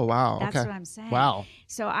York. Oh, wow. That's okay. what I'm saying. Wow.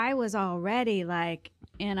 So I was already like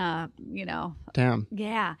in a, Damn.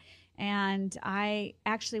 yeah. And I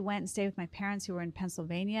actually went and stayed with my parents who were in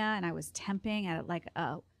Pennsylvania, and I was temping at like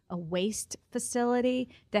a waste facility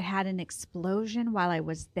that had an explosion while I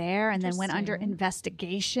was there, and then went under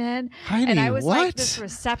investigation. Heidi, and I was like what? this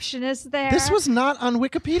receptionist there. This was not on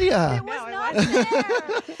Wikipedia. It was not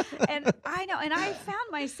there. And I know, and I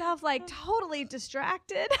found myself like totally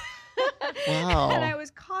distracted. Wow. And I was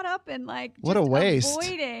caught up in like What just a waste.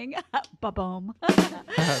 avoiding ba-boom.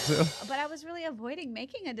 So- But I was really avoiding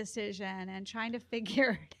making a decision and trying to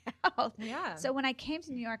figure it out. Yeah. So when I came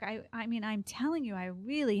to New York, I mean, I'm telling you, I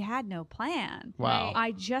really had no plan. Wow.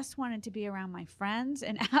 I just wanted to be around my friends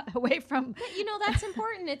and out, away from. But that's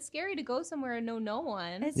important. It's scary to go somewhere and know no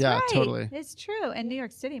one. It's Yeah, right. totally. It's true. And New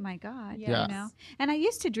York City, my God. Yeah. You know? And I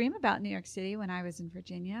used to dream about New York City when I was in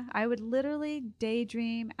Virginia. I would literally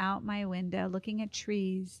daydream out my window looking at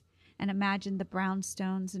trees and imagine the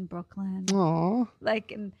brownstones in Brooklyn. Aw.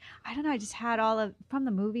 Like, and I don't know, I just had all of, from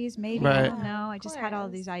the movies maybe, Right. I don't know. I just had all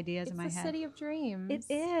of these ideas It's in my the head. city of dreams. It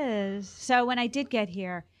is. So when I did get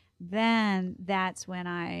here, then that's when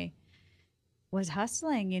I was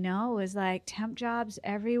hustling, It was like temp jobs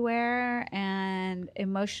everywhere and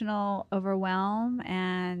emotional overwhelm.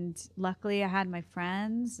 And luckily I had my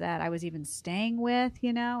friends that I was even staying with,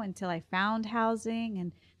 until I found housing.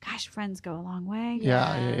 And gosh, friends go a long way.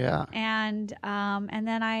 Yeah. And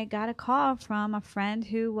then I got a call from a friend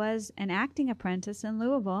who was an acting apprentice in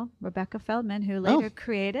Louisville, Rebecca Feldman, who later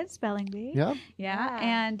created Spelling Bee. Yep. Yeah.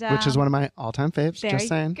 And Which is one of my all-time faves. there Just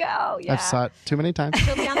saying. you go. Yeah. I've saw it too many times.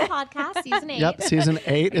 She'll be on the podcast, season 8. Yep. Season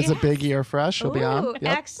 8 is a big year for us. She'll be on. Ooh,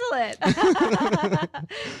 Yep. excellent.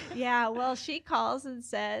 Yeah, well, she calls and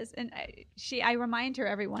says, and I remind her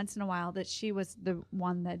every once in a while that she was the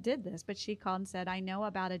one that did this, but she called and said, I know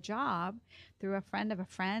about got a job through a friend of a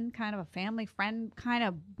friend, kind of a family friend, kind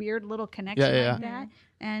of weird little connection like that.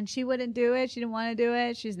 And she wouldn't do it. She didn't want to do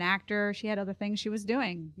it. She's an actor. She had other things she was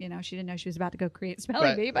doing. You know, she didn't know she was about to go create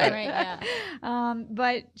Spelling Bee. But,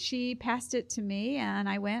 but she passed it to me, and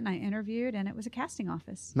I went and I interviewed, and it was a casting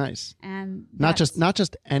office. Nice. And not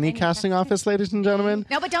just any casting office, ladies and gentlemen.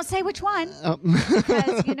 No, but don't say which one.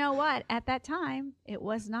 Because you know what? At that time, it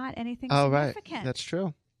was not anything significant. Right. That's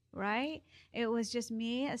true. Right? It was just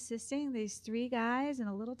me assisting these 3 guys in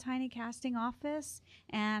a little tiny casting office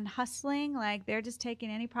and hustling. Like, they're just taking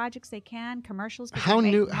any projects they can, commercials. How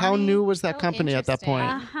new was that company at that point?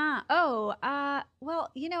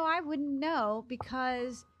 Well, you know, I wouldn't know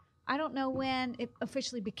because I don't know when it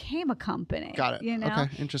officially became a company. Got it. You know? Okay,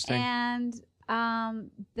 interesting. And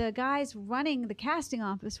the guys running the casting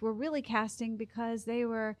office were really casting because they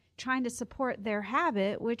were trying to support their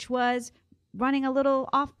habit, which was running a little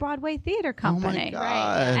off-Broadway theater company. Oh my God.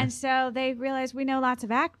 Right? And so they realized we know lots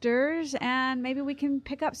of actors and maybe we can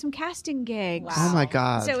pick up some casting gigs. Wow. Oh my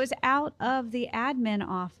God. So it was out of the admin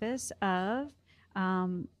office of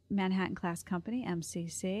Manhattan Class Company,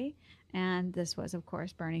 MCC. And this was, of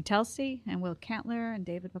course, Bernie Telsey and Will Cantler and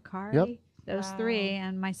David Vicari. Yep. Those 3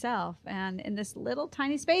 and myself, and in this little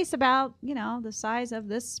tiny space about, you know, the size of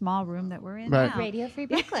this small room that we're in now. Radio Free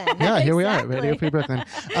Brooklyn. Yeah, here we are, Radio Free Brooklyn.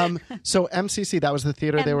 So MCC, that was the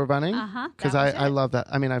theater they were running? Because I love that.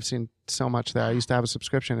 I mean, I've seen so much there. I used to have a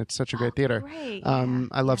subscription. It's such a great theater. Great.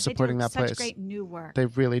 I love supporting that place. Such great new work. They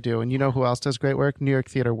really do. And you know who else does great work? New York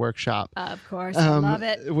Theater Workshop. Of course, I love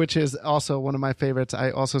it. Which is also one of my favorites. I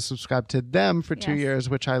also subscribed to them for 2 years,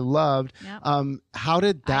 which I loved. Yep. How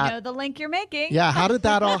did that? I know the link you're making. Yeah. How did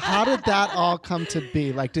that all come to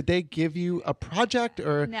be? Like, did they give you a project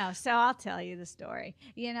or? No. So I'll tell you the story.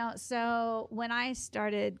 You know, so when I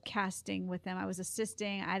started casting with them, I was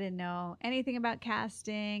assisting. I didn't know anything about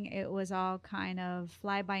casting. It was all kind of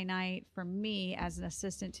fly by night for me as an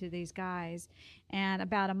assistant to these guys. And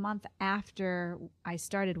about a month after I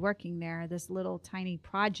started working there, this little tiny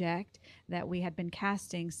project that we had been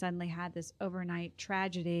casting suddenly had this overnight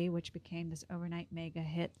tragedy, which became this overnight mega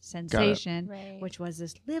hit sensation, which was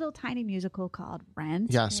this little tiny musical called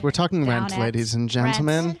Rent. Yes, we're talking Rent, ladies and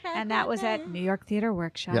gentlemen. Rent. And that was at New York Theater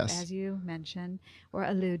Workshop, as you mentioned or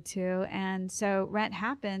allude to. And so Rent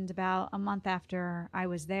happened about a month after I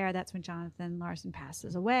was there. That's when Jonathan Larson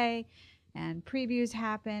passes away. And previews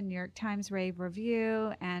happened, New York Times rave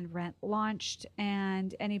review, and Rent launched.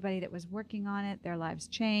 And anybody that was working on it, their lives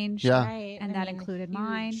changed. Yeah. Right. And that included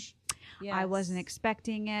mine. Yes. I wasn't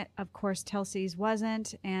expecting it. Of course, Telsey's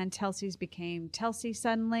wasn't. And Telsey's became Telsey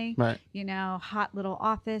suddenly. Right. You know, hot little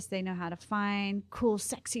office. They know how to find cool,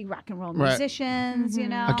 sexy rock and roll musicians, you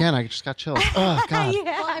know. Again, I just got chills. Oh, God.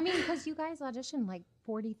 Well, I mean, because you guys auditioned like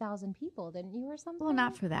 40,000 people, didn't you, or something? Well,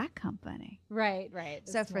 not for that company. Right.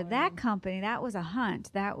 So for that company, that was a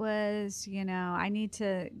hunt. That was, you know, I need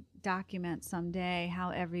to document someday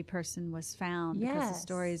how every person was found because the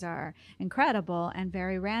stories are incredible and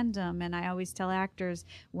very random. And I always tell actors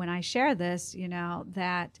when I share this, you know,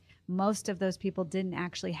 that most of those people didn't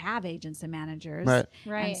actually have agents and managers.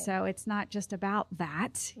 Right. And so it's not just about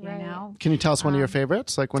that, you know. Can you tell us one of your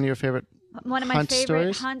favorites? Like one of your favorite One of my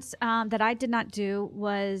favorite stories? hunts that I did not do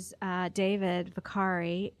was David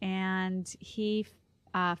Vicari, and he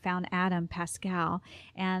found Adam Pascal.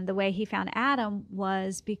 And the way he found Adam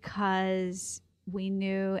was because we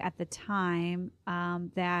knew at the time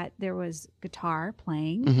that there was guitar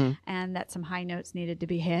playing and that some high notes needed to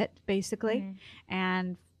be hit, basically.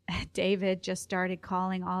 And David just started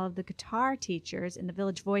calling all of the guitar teachers in the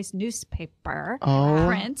Village Voice newspaper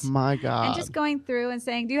print. My God. And just going through and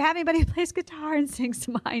saying, do you have anybody who plays guitar and sings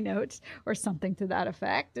some high notes or something to that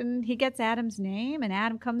effect? And he gets Adam's name, and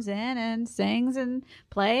Adam comes in and sings and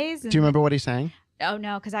plays. And, do you remember what he sang? Oh,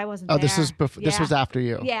 no, because I wasn't there. there. This was after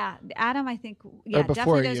you. Yeah. Adam, I think, or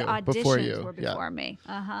before definitely those you. auditions were before me.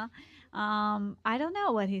 I don't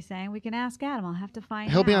know what he's saying. We can ask Adam. I'll have to find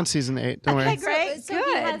out. He'll be on season 8. Don't worry. Okay, great. So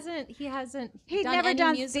good. He'd never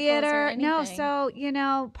done theater. No, so, you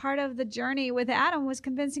know, part of the journey with Adam was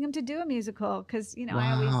convincing him to do a musical because, you know,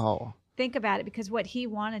 I always think about it because what he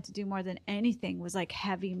wanted to do more than anything was like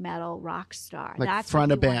heavy metal rock star. Like That's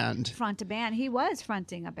front a band. Front a band. He was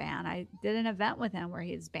fronting a band. I did an event with him where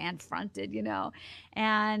his band fronted, you know,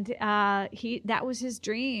 and that was his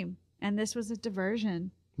dream. And this was a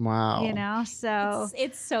diversion. Wow. You know, so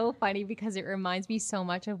it's so funny because it reminds me so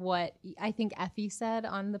much of what I think Effie said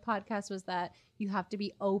on the podcast, was that you have to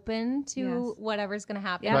be open to whatever's going to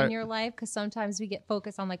happen in your life, because sometimes we get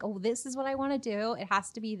focused on like, oh, this is what I want to do. It has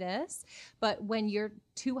to be this. But when you're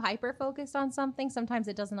too hyper focused on something, sometimes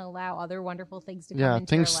it doesn't allow other wonderful things to come into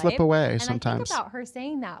things your slip life. away and sometimes. I think about her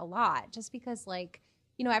saying that a lot, just because like,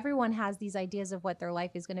 you know, everyone has these ideas of what their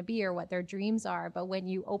life is going to be or what their dreams are. But when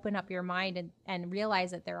you open up your mind and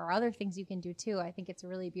realize that there are other things you can do too, I think it's a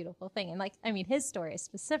really beautiful thing. And like, I mean, his story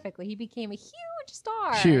specifically, he became a huge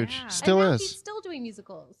star. Huge. Yeah. Still and now is. He's still doing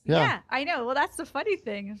musicals. Yeah, I know. Well, that's the funny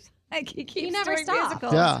thing. Like he keeps never doing stops.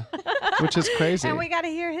 musicals. Yeah, which is crazy. And we got to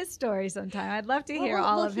hear his story sometime. I'd love to hear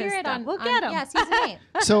all of his stuff. We'll get him. Yes, he's name.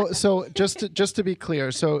 So just to be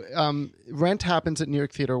clear, so Rent happens at New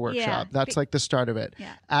York Theater Workshop. Yeah. That's like the start of it.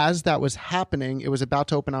 Yeah. As that was happening, it was about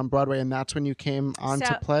to open on Broadway, and that's when you came on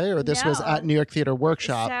to play, or this was at New York Theater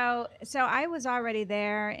Workshop? So I was already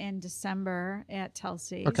there in December at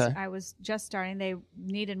Telsey's. Okay. I was just starting. They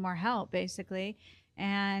needed more help, basically.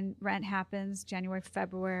 And Rent happens January,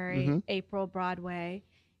 February, April, Broadway.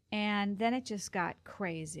 And then it just got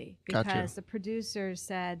crazy because the producers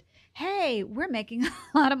said, hey, we're making a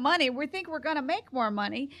lot of money. We think we're going to make more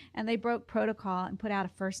money. And they broke protocol and put out a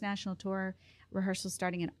first national tour rehearsal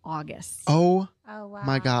starting in August. Oh wow.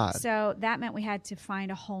 my God. So that meant we had to find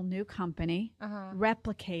a whole new company,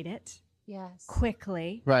 replicate it. Yes.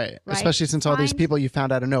 Quickly. Right. Especially since all these people you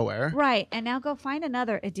found out of nowhere. Right. And now go find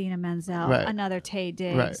another Idina Menzel, another Tay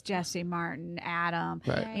Diggs, Jesse Martin, Adam,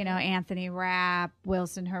 you know, Anthony Rapp,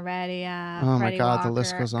 Wilson Heredia, oh Freddie my God, Walker. the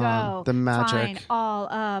list goes on. The magic. Find all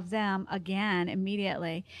of them again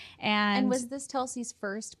immediately. And was this Telsey's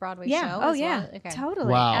first Broadway show? Oh, yeah. Okay.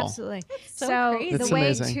 Totally. Wow. Absolutely. So crazy. The It's way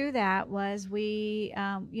amazing. to that was we,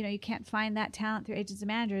 you know, you can't find that talent through agents and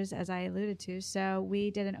managers, as I alluded to. So we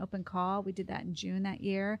did an open call. We did that in June that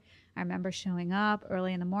year. I remember showing up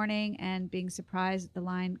early in the morning and being surprised that the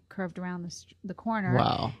line curved around the corner.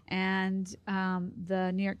 Wow. And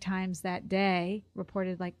the New York Times that day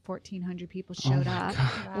reported like 1,400 people showed up.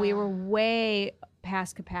 Wow. We were way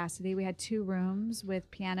past capacity. We had 2 rooms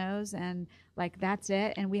with pianos and like that's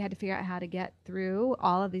it. And we had to figure out how to get through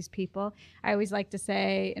all of these people. I always like to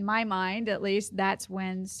say, in my mind at least, that's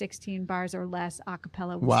when 16 bars or less a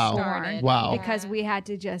cappella was born. Wow. Because we had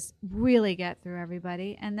to just really get through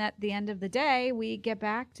everybody. And at the end of the day, we get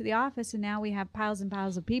back to the office and now we have piles and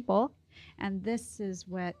piles of people. And this is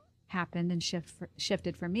what happened and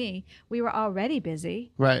shifted for me. We were already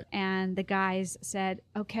busy. Right. And the guys said,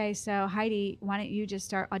 okay, so Heidi, why don't you just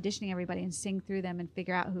start auditioning everybody and sing through them and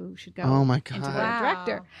figure out who should go into the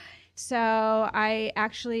director. So I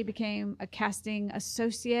actually became a casting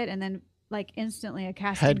associate and then like instantly a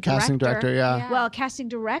casting director. Yeah. Well, casting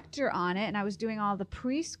director on it, and I was doing all the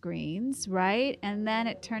pre-screens, right? And then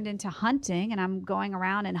it turned into hunting, and I'm going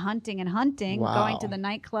around and hunting, going to the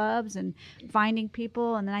nightclubs and finding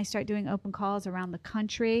people, and then I start doing open calls around the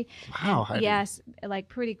country. Wow, Heidi. Yes, like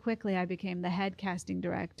pretty quickly I became the head casting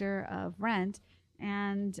director of Rent,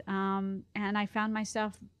 and I found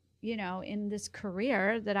myself, you know, in this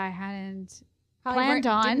career that I hadn't planned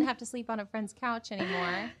on. Didn't have to sleep on a friend's couch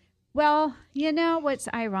anymore. Well, you know, what's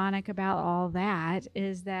ironic about all that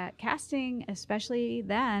is that casting, especially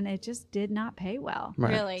then, it just did not pay well.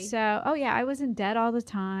 Right. Really? So, I was in debt all the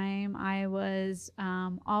time. I was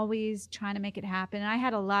always trying to make it happen. And I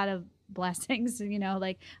had a lot of blessings, you know,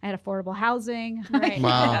 like I had affordable housing. Right.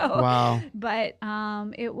 Wow. But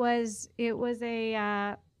it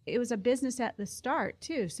was a business at the start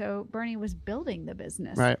too. So Bernie was building the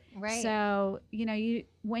business. Right. So, you know,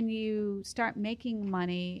 when you start making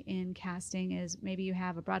money in casting is maybe you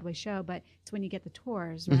have a Broadway show, but it's when you get the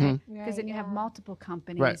tours, right? Because then you have multiple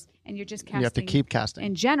companies and you're just casting. You have to keep casting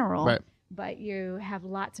in general. Right. But you have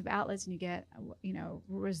lots of outlets and you get, you know,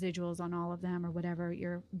 residuals on all of them or whatever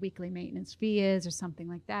your weekly maintenance fee is or something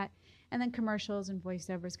like that. And then commercials and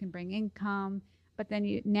voiceovers can bring income. But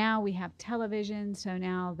then now we have television, so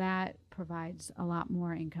now that provides a lot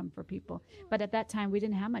more income for people. But at that time, we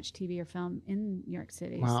didn't have much TV or film in New York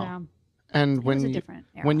City. Wow. So and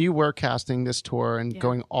when you were casting this tour and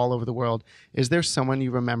going all over the world, is there someone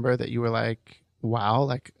you remember that you were like, wow,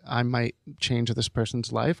 like I might change this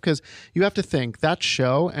person's life? Because you have to think that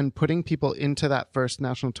show and putting people into that first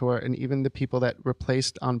national tour and even the people that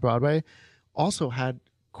replaced on Broadway also had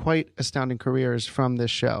quite astounding careers from this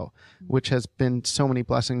show, which has been so many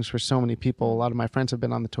blessings for so many people. A lot of my friends have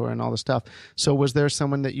been on the tour and all this stuff. So was there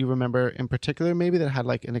someone that you remember in particular maybe that had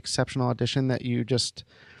like an exceptional audition that you just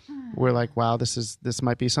were like, wow, this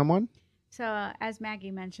might be someone? So as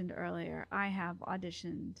Maggie mentioned earlier, I have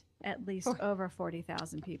auditioned at least over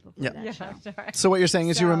 40,000 people for that show. Sure. So what you're saying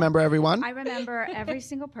is you remember everyone? I remember every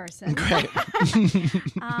single person. Great.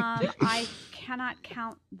 I cannot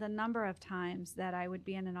count the number of times that I would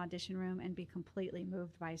be in an audition room and be completely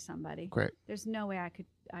moved by somebody. Great. There's no way I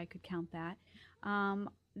could count that.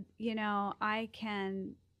 I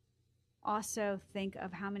can also think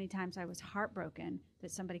of how many times I was heartbroken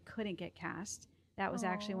that somebody couldn't get cast. That was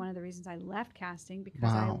actually one of the reasons I left casting, because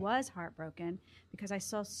I was heartbroken, because I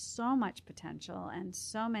saw so much potential and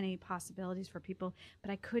so many possibilities for people,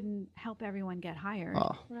 but I couldn't help everyone get hired.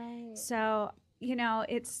 Oh. Right. So,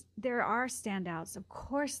 there are standouts. Of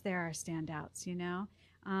course there are standouts,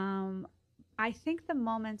 I think the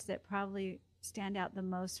moments that probably stand out the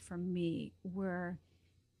most for me were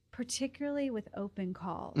particularly with open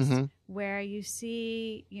calls, where you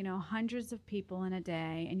see, hundreds of people in a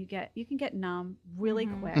day, and you can get numb really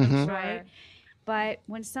quick, right? Sure. But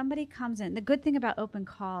when somebody comes in, the good thing about open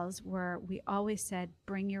calls were we always said,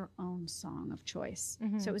 bring your own song of choice.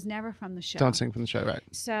 So it was never from the show. Don't sing from the show, right?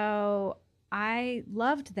 So I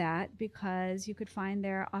loved that because you could find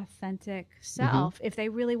their authentic self if they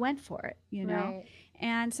really went for it, Right.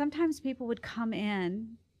 And sometimes people would come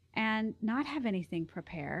in and not have anything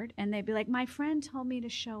prepared, and they'd be like, my friend told me to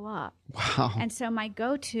show up. Wow. And so my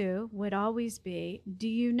go-to would always be, do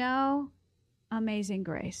you know Amazing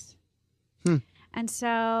Grace? And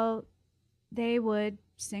so they would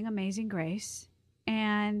sing Amazing Grace,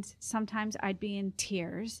 and sometimes I'd be in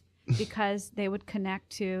tears because they would connect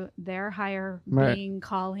to their higher being,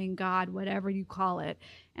 calling, God, whatever you call it.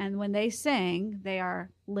 And when they sing, they are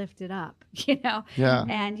lifted up, Yeah.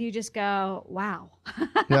 and you just go, wow.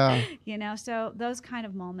 Yeah. So those kind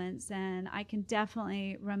of moments. And I can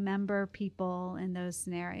definitely remember people in those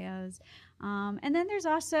scenarios. And then there's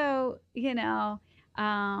also,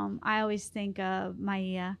 I always think of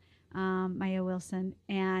Maya Wilson,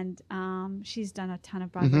 and she's done a ton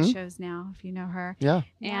of Broadway shows now, if you know her. Yeah.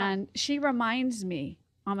 And she reminds me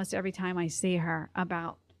almost every time I see her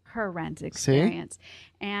about her Rent experience.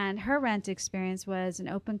 And her Rent experience was an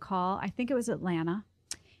open call. I think it was Atlanta.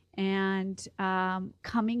 And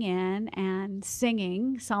coming in and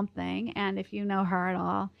singing something. And if you know her at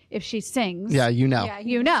all, if she sings. Yeah, you know.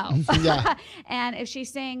 You know. Yeah. And if she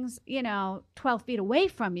sings, 12 feet away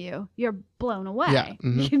from you, you're blown away.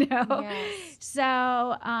 Yeah. Yes. So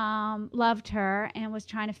loved her and was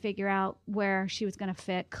trying to figure out where she was going to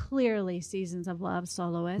fit. Clearly Seasons of Love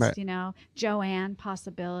soloist, Right. Joanne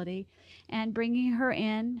possibility. And bringing her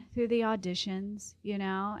in through the auditions,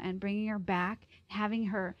 and bringing her back, having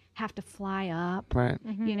her have to fly up, Right.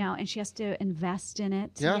 and she has to invest in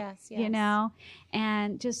it. Yeah. Yes.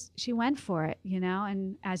 And just she went for it,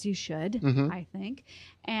 and as you should, I think.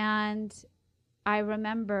 And I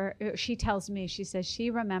remember, she tells me, she says she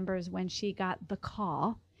remembers when she got the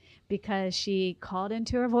call because she called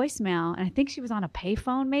into her voicemail, and I think she was on a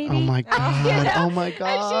payphone maybe. Oh my God. Oh my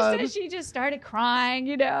God. And she said she just started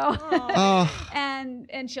crying, Oh.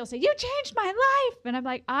 and she'll say, you changed my life. And I'm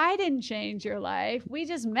like, I didn't change your life. We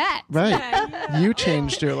just met. Right. Yeah. You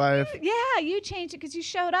changed your life. Yeah, you changed it because you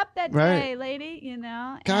showed up that Right. day, lady,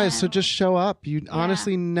 Guys, so just show up. You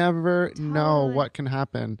honestly never know Totally. what can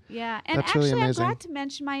happen. Yeah, and That's actually, really amazing. I'm glad to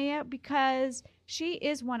mention Maya because she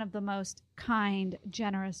is one of the most kind,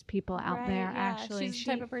 generous people out Right, there. yeah. Actually, She's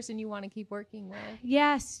the type of person you want to keep working with.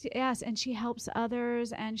 Yes, and she helps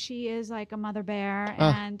others, and she is like a mother bear.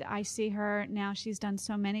 And I see her now. She's done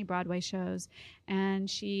so many Broadway shows, and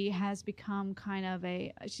she has become kind of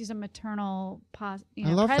she's a maternal I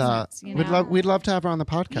love presence. that. We'd love to have her on the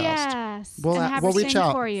podcast. Yes, We'll and have we'll her reach sing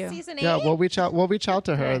out. for you. Season 8. Yeah, we'll reach out. We'll reach out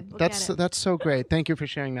to her. Good. We'll get it. That's so great. Thank you for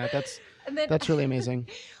sharing that. That's really amazing.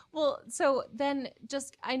 Well, so then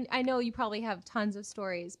I know you probably have tons of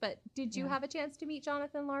stories, but did you have a chance to meet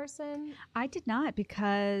Jonathan Larson? I did not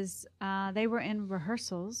because they were in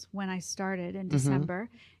rehearsals when I started in December.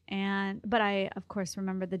 But I, of course,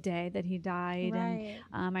 remember the day that he died. Right.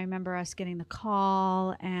 And I remember us getting the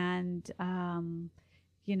call and,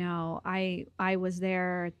 I was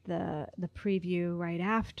there at the preview right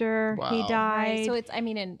after he Wow. died. Right. So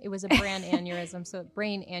it was a brain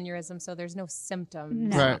aneurysm, so there's no symptoms.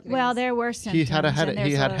 No. Right. Well, there were symptoms. He had a headache. and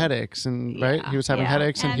He there's had a- headaches, and right, he was having Yeah.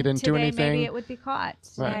 headaches, and he didn't do today, anything. Maybe it would be caught.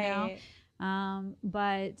 Right.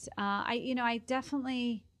 But I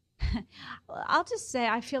definitely, I'll just say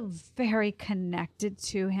I feel very connected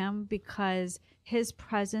to him because his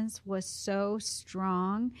presence was so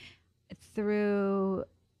strong through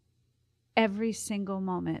every single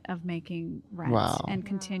moment of making Rent Wow. and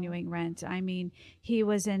continuing Rent. I mean, he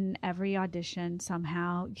was in every audition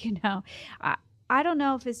somehow, I don't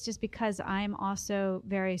know if it's just because I'm also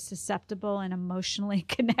very susceptible and emotionally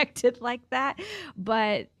connected like that,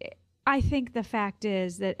 but I think the fact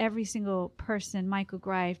is that every single person, Michael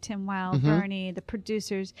Greif, Tim Wilde, Bernie, the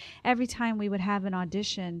producers, every time we would have an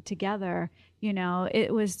audition together, you know,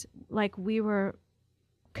 it was like we were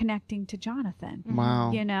connecting to Jonathan.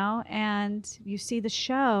 Wow. You know, and you see the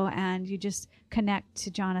show and you just connect to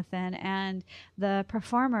Jonathan, and the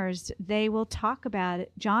performers, they will talk about it,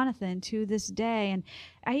 Jonathan, to this day. And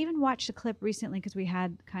I even watched a clip recently because we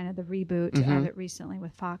had kind of the reboot of it recently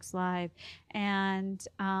with Fox Live. And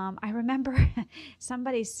I remember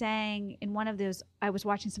somebody saying in one of those, I was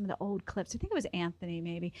watching some of the old clips, I think it was Anthony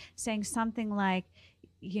maybe, saying something like,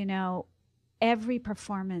 you know, every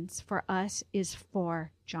performance for us is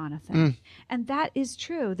for Jonathan. And that is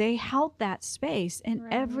true. They held that space in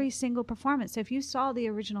every single performance. So if you saw the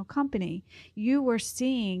original company, you were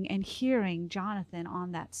seeing and hearing Jonathan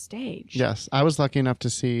on that stage. Yes. I was lucky enough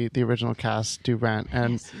to see the original cast do Rent,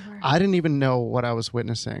 and I didn't even know what I was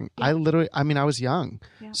witnessing. I was young.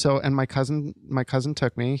 So, and my cousin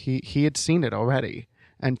took me, he had seen it already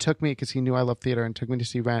and took me because he knew I loved theater and took me to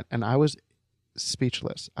see Rent. And I was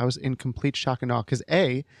speechless. I was in complete shock and awe because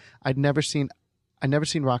I'd never seen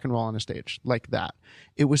rock and roll on a stage like that.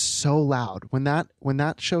 It was so loud. When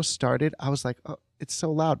that show started, I was like, oh, it's so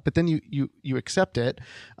loud. But then you accept it.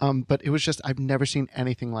 But it was just, I've never seen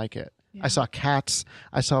anything like it. I saw Cats.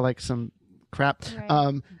 I saw like some crap.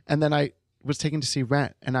 And then I was taken to see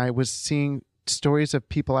Rent, and I was seeing stories of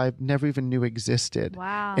people I never even knew existed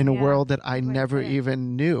in a world that I never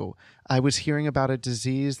even knew. I was hearing about a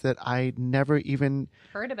disease that I never even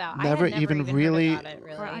heard about. Never even really heard about it,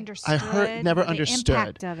 really. Or understood. Never the understood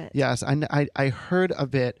impact of it. Yes, I heard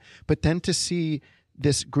of it, but then to see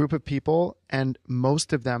this group of people, and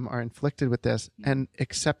most of them are inflicted with this and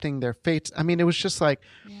accepting their fates. I mean, it was just like,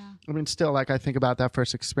 I mean, still, like I think about that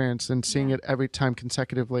first experience and seeing it every time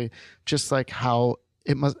consecutively, just like how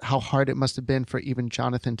hard it must have been for even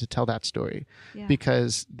Jonathan to tell that story,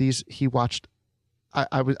 because he watched.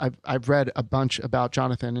 I've read a bunch about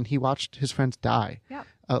Jonathan, and he watched his friends die.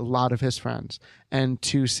 A lot of his friends, and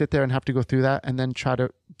to sit there and have to go through that, and then try to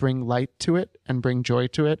bring light to it and bring joy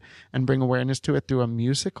to it and bring awareness to it through a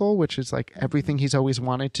musical, which is like everything he's always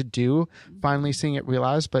wanted to do. Finally seeing it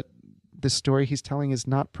realized, but the story he's telling is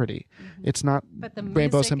not pretty. It's not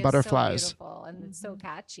rainbows and butterflies. So beautiful and it's so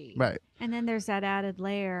catchy. Right. And then there's that added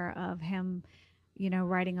layer of him, you know,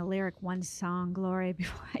 writing a lyric, one song, Glory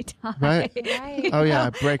Before I Die. Right. Oh yeah,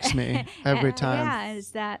 it breaks me every time. Yeah,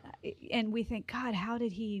 is that, and we think, God, how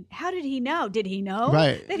did he know? Did he know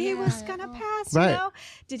that he was gonna pass? You know?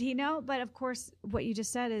 Did he know? But of course, what you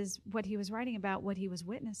just said is what he was writing about, what he was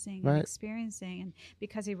witnessing and experiencing, and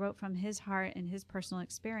because he wrote from his heart and his personal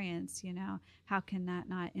experience, you know, how can that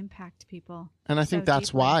not impact people? And I think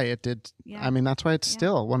that's why it did. I mean, that's why it's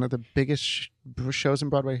still one of the biggest shows in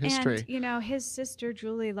Broadway history. And, you know, his sister,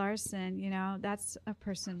 Julie Larson, you know, that's a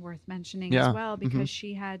person worth mentioning as well, because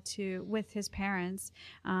she had to, with his parents,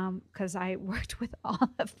 because I worked with all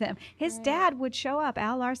of them. His dad would show up.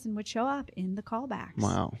 Al Larson would show up in the callbacks.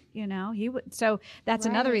 Wow. You know, he would. So that's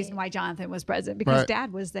another reason why Jonathan was present, because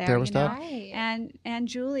Dad was there. There was you know? Dad. And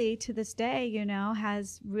Julie, to this day, you know,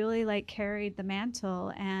 has really like carried the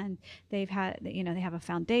mantle, and they've had, you know, they have a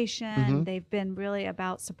foundation. They've been really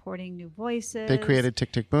about supporting new voices. They created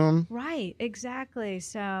Tick Tick Boom. Right, exactly.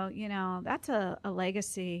 So, you know, that's a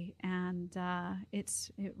legacy, and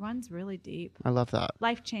it runs really deep. I love that.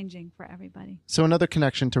 Life-changing for everybody. So another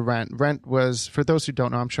connection to Rent. Rent was, for those who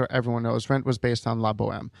don't know, I'm sure everyone knows, Rent was based on La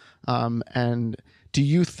Boheme. And do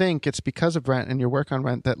you think it's because of Rent and your work on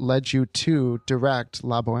Rent that led you to direct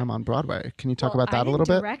La Boheme on Broadway? Can you talk about that a little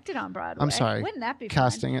bit? I didn't direct it on Broadway. I'm sorry. Wouldn't that be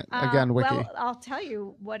casting fun? it again, Wiki? Well, I'll tell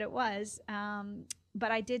you what it was.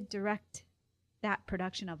 But I did direct that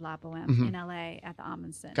production of La Boheme in LA at the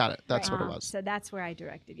Amundsen. Got it. That's what it was. So that's where I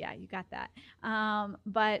directed. Yeah, you got that.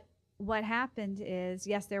 But what happened is,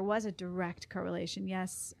 yes, there was a direct correlation.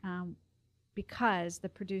 Yes, because the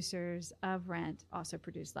producers of Rent also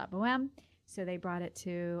produced La Boheme. So they brought it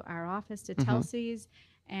to our office, to Telsey's.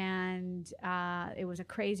 And it was a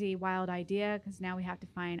crazy, wild idea, because now we have to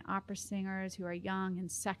find opera singers who are young and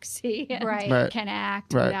sexy and can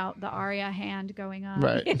act without the aria hand going on.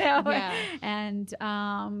 Right. You know? And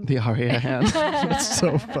the aria hand. It's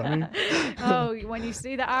so funny. Oh, when you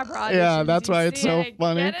see the opera auditions, that's why it's so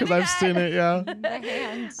funny, because I've seen it. The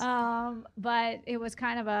hands. But it was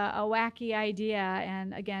kind of a wacky idea,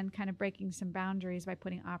 and again, kind of breaking some boundaries by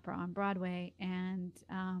putting opera on Broadway. And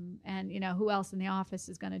you know, who else in the office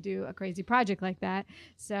is going to do a crazy project like that.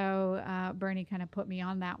 So Bernie kind of put me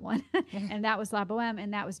on that one. And that was La Boheme,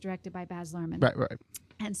 and that was directed by Baz Luhrmann. Right.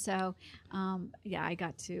 And so, I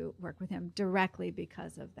got to work with him directly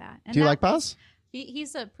because of that. And do you like Baz?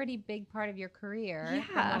 He's a pretty big part of your career,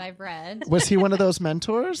 from what I've read. Was he one of those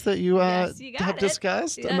mentors that you, yes, you have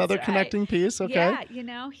discussed? That's another right. connecting piece? Okay.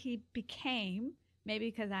 Yeah, he became,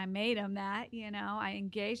 maybe because I made him that, I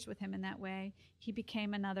engaged with him in that way. He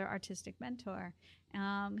became another artistic mentor.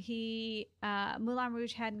 Moulin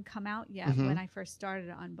Rouge hadn't come out yet when I first started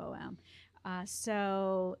on Boheme.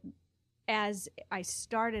 So as I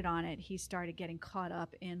started on it, he started getting caught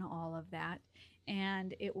up in all of that.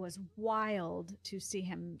 And it was wild to see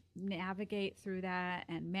him navigate through that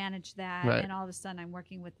and manage that. Right. And all of a sudden I'm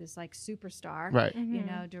working with this like superstar,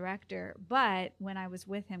 right. Director. But when I was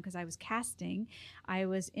with him, because I was casting, I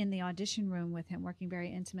was in the audition room with him, working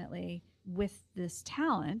very intimately with this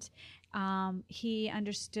talent. He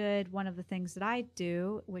understood one of the things that I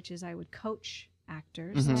do, which is I would coach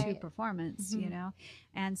actors to performance,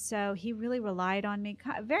 and so he really relied on me,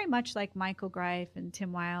 very much like Michael Greif and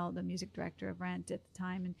Tim Weil, the music director of Rent at the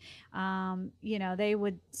time. And they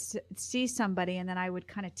would see somebody, and then I would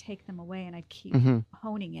kind of take them away, and I'd keep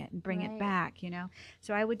honing it and bring it back.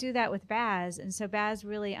 So I would do that with Baz, and so Baz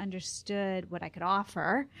really understood what I could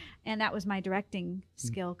offer, and that was my directing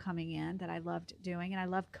skill coming in that I loved doing, and I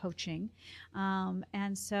loved coaching.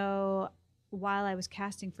 And so while I was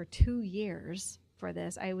casting for 2 years for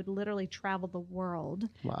this, I would literally travel the world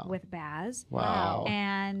with Baz. Wow.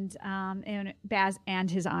 And Baz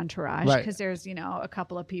and his entourage, Right. because there's, a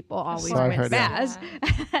couple of people always I with heard Baz.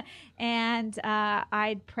 And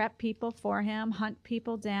I'd prep people for him, hunt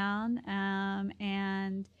people down,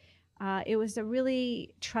 and it was a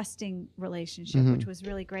really trusting relationship, which was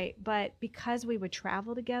really great. But because we would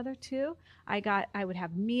travel together too, I would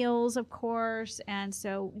have meals, of course, and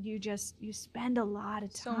so you spend a lot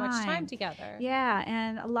of time. So much time together. Yeah,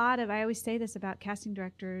 and I always say this about casting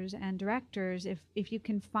directors and directors: if you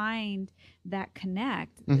can find that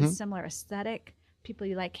connect, the similar aesthetic, people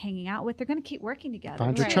you like hanging out with, they're going to keep working together.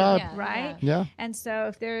 Find your tribe. Right? Yeah. And so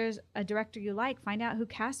if there's a director you like, find out who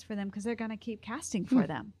casts for them, because they're going to keep casting for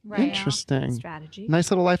them. Right. Interesting. Strategy.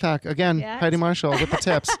 Nice little life hack. Again, Yeah. Heidi Marshall with the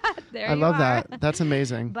tips. I love that. That's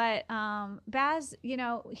amazing. But Baz,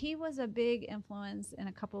 he was a big influence in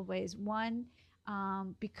a couple of ways. One,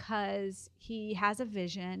 because he has a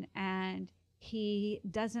vision and he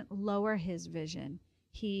doesn't lower his vision.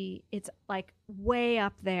 It's like way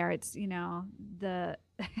up there. It's the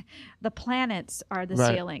planets are the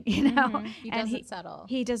ceiling. He doesn't settle.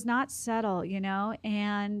 He does not settle.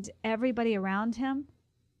 And everybody around him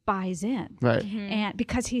buys in, Right. and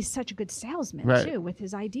because he's such a good salesman too with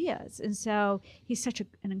his ideas, and so he's such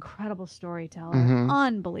an incredible storyteller,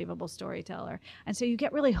 unbelievable storyteller, and so you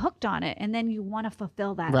get really hooked on it, and then you want to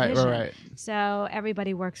fulfill that vision. Right. So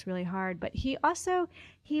everybody works really hard, but he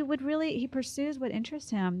pursues what interests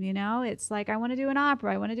him. It's like, I want to do an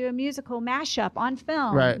opera, I want to do a musical mashup on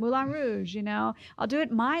film, Moulin Rouge. I'll do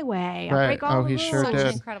it my way. I'll break all the rules. Sure Such did.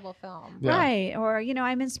 an incredible film. Yeah. Right. Or,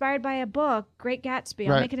 I'm inspired by a book, Great Gatsby.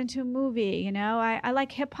 I'll make it into a movie. I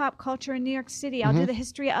like hip hop culture in New York City. I'll do the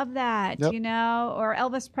history of that, Yep. or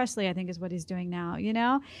Elvis Presley, I think is what he's doing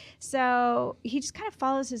now, So he just kind of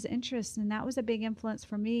follows his interests. And that was a big influence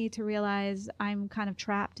for me to realize I'm kind of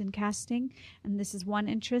trapped in casting. And this is one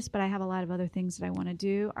interest, but I have a lot of other things that I want to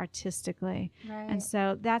do artistically. Right. And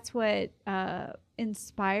so that's what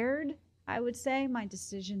inspired, I would say, my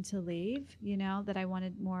decision to leave, that I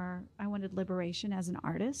wanted liberation as an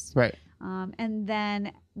artist. Right. And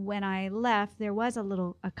then when I left, there was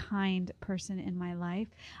a kind person in my life,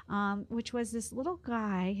 which was this little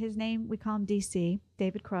guy. His name, we call him DC,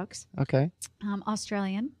 David Crooks. Okay.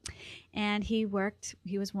 Australian. And he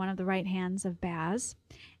was one of the right hands of Baz.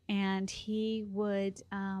 And he was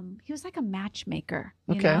like a matchmaker,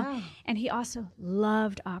 you know? And he also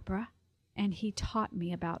loved opera, and he taught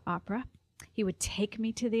me about opera. He would take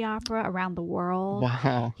me to the opera around the world.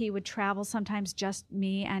 Wow. He would travel, sometimes just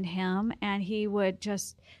me and him, and he would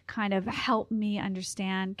just kind of help me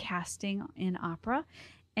understand casting in opera.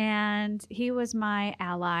 And he was my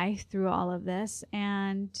ally through all of this,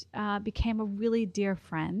 and became a really dear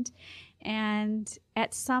friend. And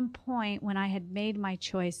at some point when I had made my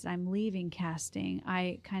choice, I'm leaving casting,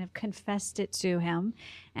 I kind of confessed it to him,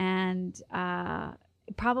 and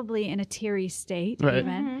probably in a teary state,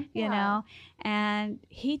 even, you know, and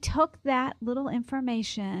he took that little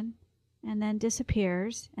information and then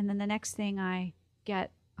disappears. And then the next thing, I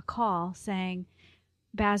get a call saying,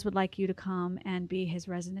 Baz would like you to come and be his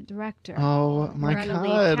resident director. Oh my We're gonna God.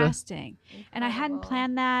 lead casting. And I hadn't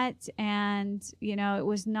planned that, and it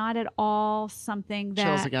was not at all something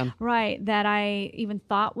Chills again. that I even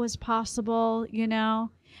thought was possible,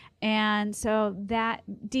 And so that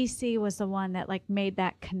DC was the one that like made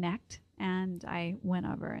that connect, and I went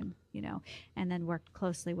over and and then worked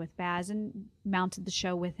closely with Baz and mounted the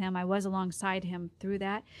show with him. I was alongside him through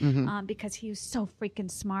that because he was so freaking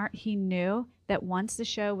smart. He knew that once the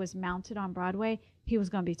show was mounted on Broadway, he was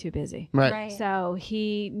going to be too busy. Right. So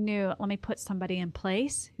he knew, let me put somebody in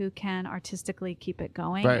place who can artistically keep it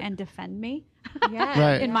going and defend me.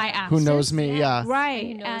 In my absence. Who knows me? Yeah. Right.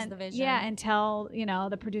 And who knows the vision. Yeah, and tell,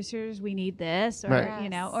 the producers we need this, or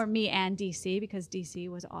or me and DC, because DC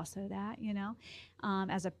was also that,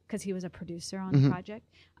 because he was a producer on the project.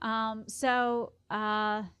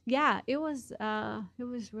 It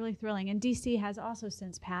was really thrilling. And DC has also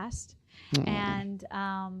since passed. And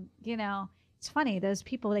it's funny, those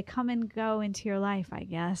people, they come and go into your life, I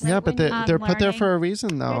guess. Yeah, but they're put there for a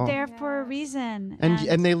reason, though. They're there for a reason.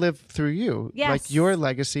 And they live through you. Yes. Like your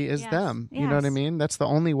legacy is them. You know what I mean? That's the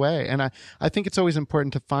only way. And I think it's always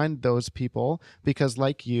important to find those people, because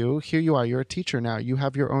like you, here you are, you're a teacher now. You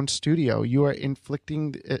have your own studio. You are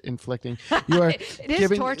inflicting. You are it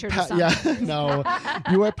is torture to some. Yeah, no.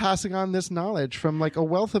 You are passing on this knowledge from like a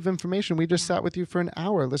wealth of information. We just sat with you for an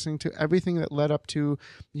hour listening to everything that led up to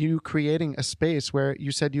you creating a space where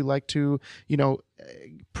you said you like to,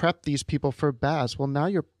 prep these people for Baz. Well, now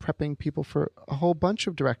you're prepping people for a whole bunch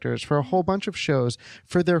of directors, for a whole bunch of shows,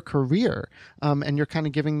 for their career. And you're kind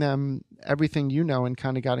of giving them everything and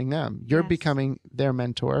kind of guiding them. You're becoming their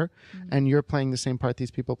mentor, and you're playing the same part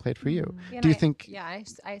these people played for you. Do you think... Yeah,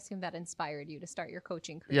 I assume that inspired you to start your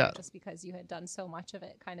coaching career, just because you had done so much of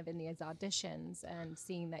it kind of in these auditions and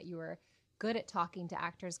seeing that you were good at talking to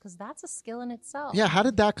actors, because that's a skill in itself. Yeah, how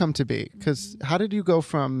did that come to be? Because how did you go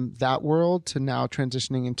from that world to now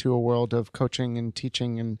transitioning into a world of coaching and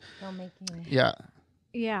teaching and filmmaking? Yeah.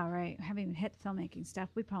 Yeah, right. Haven't even hit filmmaking stuff.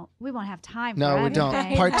 We won't have time. No, for we don't.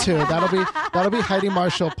 everything. Part 2. That'll be Heidi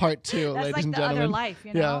Marshall Part 2, That's ladies like and the gentlemen. other life,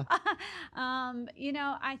 Yeah.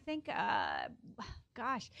 I think.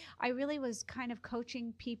 I really was kind of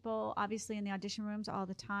coaching people, obviously in the audition rooms all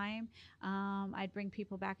the time. I'd bring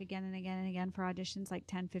people back again and again and again for auditions, like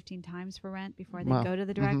 10, 15 times for Rent before they go to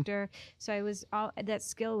the director. So that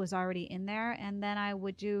skill was already in there. And then I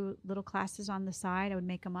would do little classes on the side. I would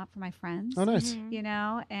make them up for my friends. Oh, nice.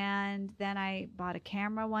 And then I bought a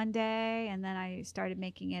camera one day, and then I started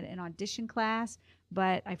making it an audition class,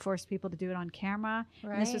 but I forced people to do it on camera.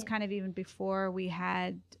 Right. And this was kind of even before we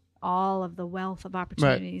had all of the wealth of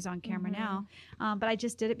opportunities on camera now. But I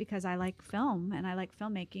just did it because I like film and I like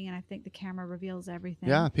filmmaking, and I think the camera reveals everything.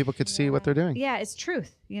 Yeah, people could see what they're doing. Yeah, it's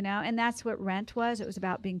truth, and that's what Rent was. It was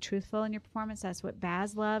about being truthful in your performance. That's what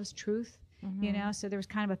Baz loves, truth, so there was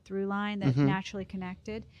kind of a through line that naturally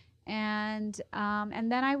connected. And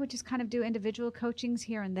then I would just kind of do individual coachings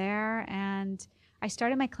here and there, and I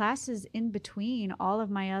started my classes in between all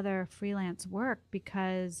of my other freelance work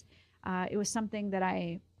because it was something that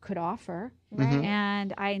I could offer,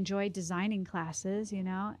 and I enjoyed designing classes, and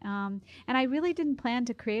I really didn't plan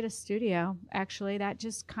to create a studio. Actually, that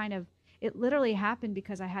just kind of, it literally happened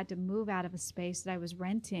because I had to move out of a space that I was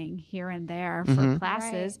renting here and there for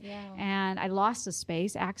classes, and I lost the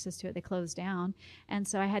space, access to it. They closed down, and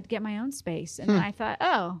so I had to get my own space. And then I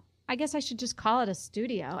thought, I guess I should just call it a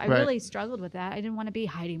studio. I really struggled with that. I didn't want to be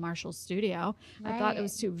Heidi Marshall's studio. I thought it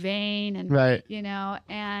was too vain, and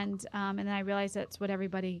and then I realized that's what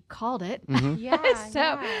everybody called it.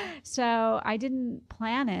 So I didn't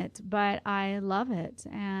plan it, but I love it,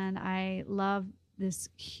 and I love this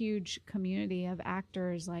huge community of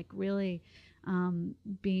actors, like really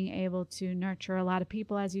being able to nurture a lot of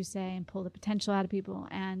people, as you say, and pull the potential out of people,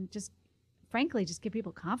 and just frankly just give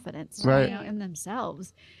people confidence in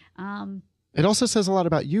themselves. It also says a lot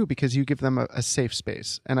about you because you give them a safe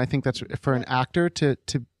space. And I think that's for an actor to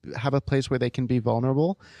have a place where they can be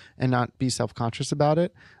vulnerable and not be self-conscious about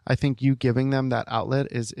it. I think you giving them that outlet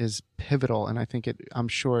is pivotal. And I think I'm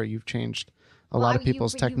sure you've changed a lot of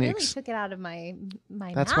people's techniques. You really took it out of my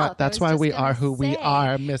that's mouth. That's why we are who we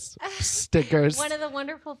are, Miss Stickers. One of the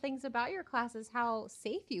wonderful things about your class is how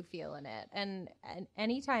safe you feel in it. And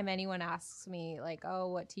anytime anyone asks me, like, oh,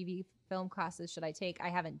 what TV film classes should I take? I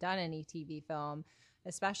haven't done any TV film,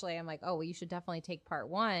 especially. I'm like, oh, well, you should definitely take part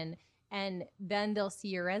 1. And then they'll see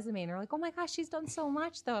your resume and they're like, oh my gosh, she's done so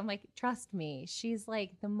much though. I'm like, trust me, she's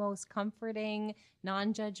like the most comforting,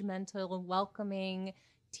 non-judgmental, welcoming,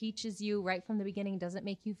 teaches you right from the beginning, doesn't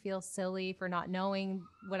make you feel silly for not knowing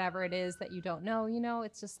whatever it is that you don't know.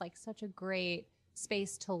 It's just like such a great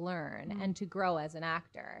space to learn and to grow as an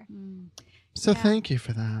actor. So thank you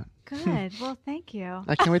for that. Good. Well, thank you.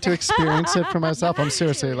 I can't wait to experience it for myself. I'm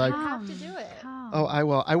seriously like, You have to do it. oh, I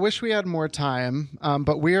will. I wish we had more time,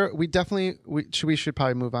 but we definitely should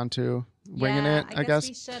probably move on to winging it. I guess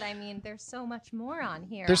we should. I mean, there's so much more on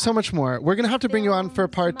here. There's so much more. We're gonna have to bring you on for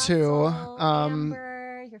part 2.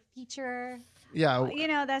 Amber, your feature. Yeah. You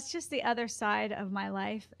know, that's just the other side of my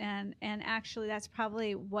life, and actually that's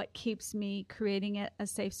probably what keeps me creating a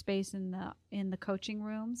safe space in the coaching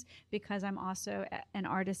rooms, because I'm also an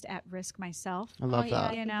artist at risk myself. I love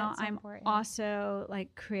that. You know, I'm also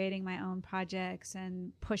like creating my own projects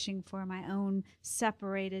and pushing for my own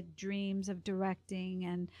separated dreams of directing,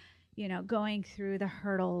 and you know, going through the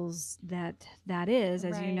hurdles that is,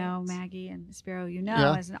 as you know, Maggie and Spiro, you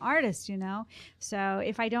know, as an artist, you know. So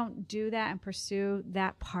if I don't do that and pursue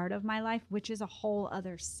that part of my life, which is a whole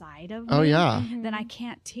other side of me, then I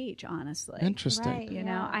can't teach, honestly. Interesting. You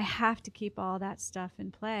know, I have to keep all that stuff in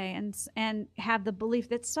play and have the belief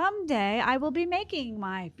that someday I will be making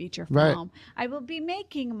my feature film. I will be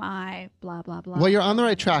making my blah, blah, blah. Well, you're on the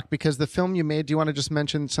right track, because the film you made, do you want to just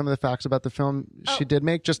mention some of the facts about the film she did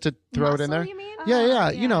make, just to throw it in there? You mean?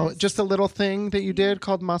 Yeah. You know, just a little thing that you did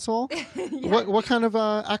called Muscle. What kind of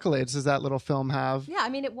accolades does that little film have? Yeah, I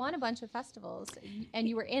mean, it won a bunch of festivals, and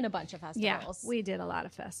you were in a bunch of festivals. Yeah, we did a lot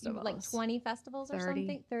of festivals. Like 20 festivals or 30.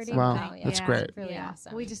 something? 30. Wow, that's great. It's really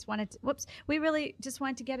awesome. We just wanted to, we really just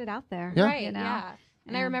wanted to get it out there. Yeah. Right, you know? yeah.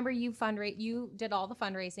 And I remember you did all the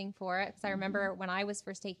fundraising for it, because I remember when I was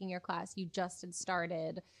first taking your class, you just had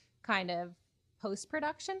started kind of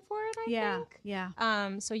post-production for it, I think. Yeah.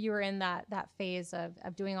 So you were in that phase of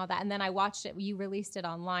doing all that. And then I watched it. You released it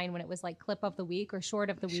online when it was like clip of the week or short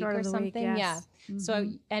of the week or something. Yes. Yeah. So,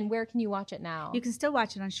 and where can you watch it now? You can still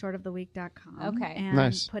watch it on shortoftheweek.com. Okay.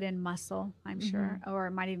 And put in muscle, I'm sure. Or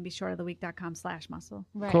it might even be shortoftheweek.com/muscle.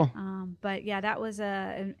 Right. Cool. But yeah, that was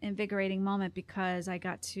an invigorating moment, because I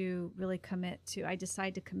got to really I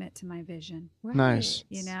decided to commit to my vision. Right. Nice.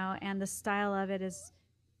 You know, and the style of it is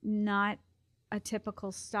not a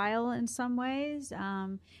typical style in some ways,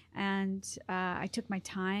 and I took my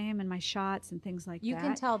time and my shots and things like that. You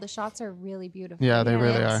can tell the shots are really beautiful. Yeah, they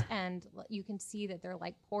really are. And you can see that they're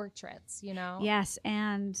like portraits, you know? Yes,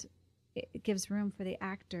 and it gives room for the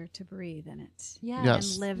actor to breathe in it.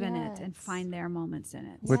 Yes. And live in it and find their moments in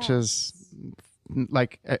it. Which is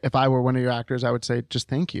like, if I were one of your actors, I would say just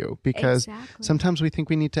thank you, because sometimes we think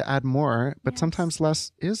we need to add more, but sometimes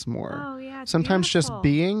less is more. Oh yeah, sometimes beautiful. Just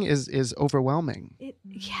being is overwhelming.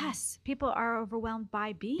 Yes, people are overwhelmed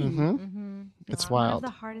by being. It's one wild. of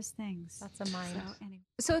the hardest things. That's a mind. So, anyway.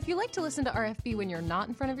 So if you like to listen to RFB when you're not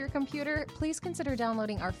in front of your computer, please consider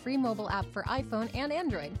downloading our free mobile app for iPhone and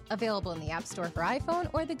Android, available in the App Store for iPhone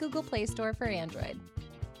or the Google Play Store for Android.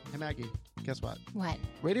 Hey Maggie, guess what? What?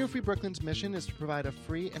 Radio Free Brooklyn's mission is to provide a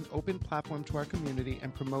free and open platform to our community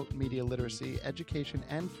and promote media literacy, education,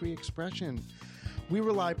 and free expression. We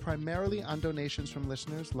rely primarily on donations from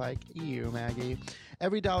listeners like you, Maggie.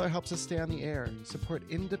 Every dollar helps us stay on the air. Support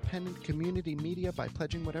independent community media by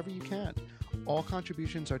pledging whatever you can. All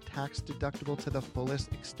contributions are tax deductible to the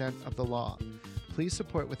fullest extent of the law. Please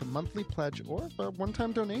support with a monthly pledge or a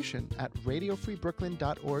one-time donation at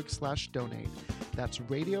radiofreebrooklyn.org/donate. That's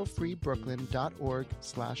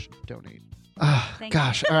radiofreebrooklyn.org/donate.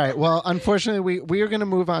 Gosh. All right. Well, unfortunately, we are going to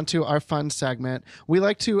move on to our fun segment. We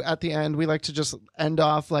like to, at the end, just end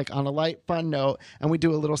off like on a light, fun note, and we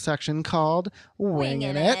do a little section called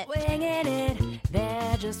Winging It. Winging it,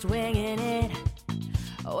 they're just winging it.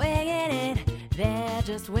 Winging it, they're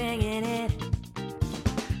just winging it.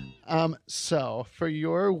 So for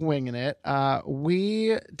your Winging It,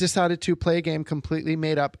 we decided to play a game completely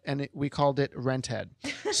made up, and we called it Renthead.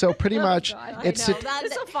 So pretty much, this will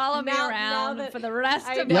follow me around for the rest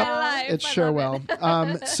of my life. It sure will.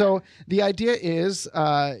 So the idea is,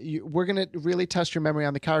 we're gonna really test your memory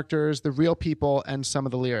on the characters, the real people, and some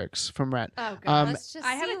of the lyrics from Rent. Oh God,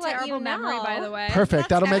 I have a terrible memory, by the way. Perfect.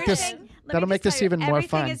 That'll make this even more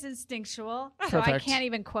fun. Everything is instinctual, so I can't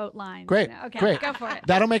even quote lines. Great. Okay, Great. go for it.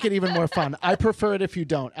 That'll make it even more fun. I prefer it if you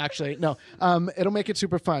don't, actually. No, it'll make it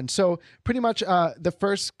super fun. So pretty much the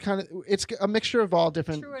first it's a mixture of all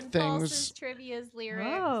different True and things. falses, trivia's,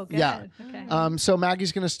 lyrics. Oh, good. Yeah. Okay. So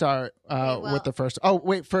Maggie's going to start with the first. Oh,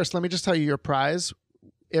 wait. First, let me just tell you your prize.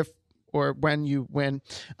 When you win,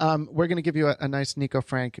 we're going to give you a nice Nico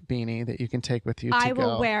Frank beanie that you can take with you to I go.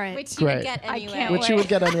 will wear it. Which you would get anyway. I can't Which you would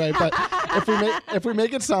get anyway. But if we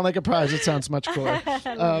make it sound like a prize, it sounds much cooler.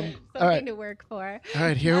 All right. to work for. All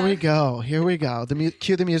right. Here we go.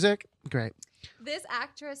 Cue the music. Great. This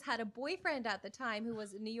actress had a boyfriend at the time who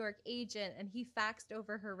was a New York agent, and he faxed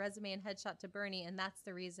over her resume and headshot to Bernie, and that's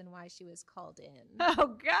the reason why she was called in.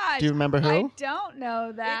 Oh, gosh. Do you remember who? I don't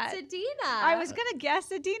know that. It's Adina. I was going to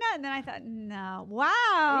guess Adina, and then I thought, no. Wow.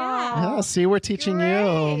 Yeah, see, we're teaching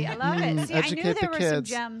Great. you. I love it. See, I Educate knew the there were some kids.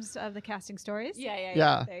 gems of the casting stories.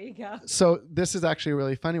 Yeah. There you go. So this is actually a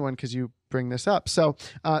really funny one because you bring this up. So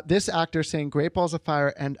this actor sang Great Balls of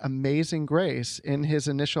Fire and Amazing Grace in his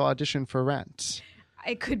initial audition for Rent.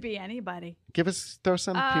 It could be anybody. Throw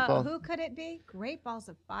some people. Who could it be? Great Balls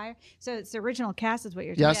of Fire. So it's the original cast is what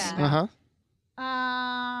you're Yes. talking about. Uh-huh.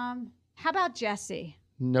 How about Jesse?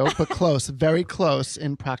 Nope, but close. Very close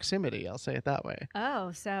in proximity. I'll say it that way.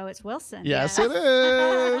 Oh, so it's Wilson. Yes, it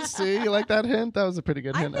is. See, you like that hint? That was a pretty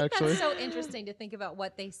good I hint, think actually. that's so interesting to think about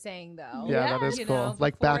what they sang, though. Yeah, that is You cool. know,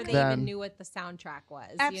 Like before back they then. even knew what the soundtrack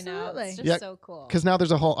was. You know? Absolutely. It's just Yeah, so cool. Because now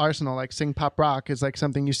there's a whole arsenal. Like sing pop rock is like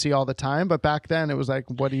something you see all the time, but back then it was like,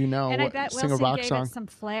 what do you know? And I bet Sing Wilson a rock gave song. it some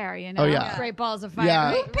flair, you know? Oh, yeah. Great Balls of Fire.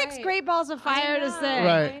 Yeah. Who picks Right. Great Balls of Fire to sing?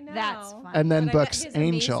 Right. I know. That's fun. And then But I bet books his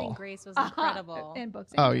Angel. Amazing Grace was incredible. In books.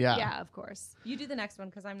 Oh, Angel. yeah. Yeah, of course. You do the next one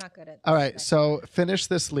because I'm not good at. All right, this. so finish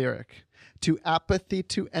this lyric. To apathy,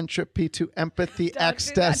 to entropy, to empathy,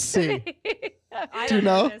 ecstasy. Do you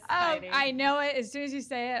know? I know it. As soon as you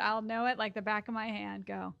say it, I'll know it like the back of my hand.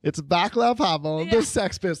 Go. It's Backlav Havel, the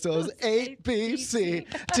Sex Pistols, ABC,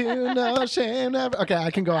 to no shame. Okay, I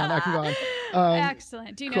can go on.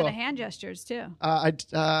 Excellent. Do you know cool. the hand gestures too?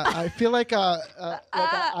 I feel like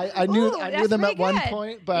I knew that's them at pretty one good.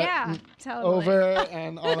 point, but Yeah, totally. over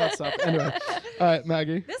and all that stuff. Anyway, all right,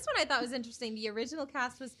 Maggie. This one I thought was interesting. The original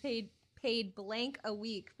cast was paid blank a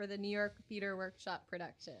week for the New York Theater Workshop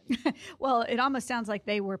production. Well, it almost sounds like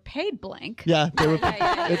they were paid blank. Yeah, they were.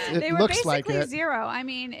 It They were looks like basically it. zero. I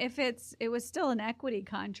mean, it was still an equity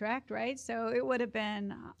contract, right? So it would have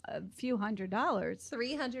been a few $100.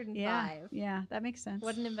 305. Yeah, that makes sense.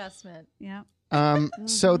 What an investment. Yeah.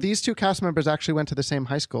 So these two cast members actually went to the same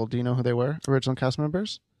high school. Do you know who they were? Original cast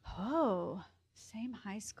members? Oh, same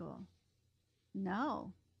high school.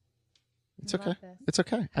 No, It's okay. love this. It's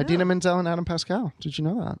okay. Idina Menzel and Adam Pascal. Did you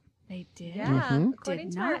know that? they did. Yeah, Mhm.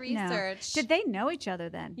 according Did to our not know. research. Did they know each other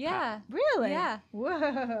then? Yeah. Really? Yeah.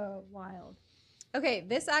 Whoa, wild. Okay,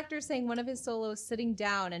 this actor sang one of his solos sitting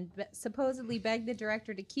down and supposedly begged the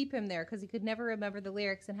director to keep him there because he could never remember the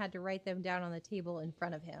lyrics and had to write them down on the table in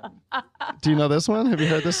front of him. Do you know this one? Have you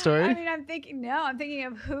heard this story? I mean, I'm thinking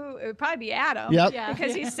of who. It would probably be Adam. Yep. Yeah.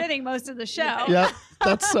 Because he's sitting most of the show. Yep.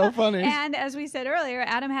 That's so funny. And as we said earlier,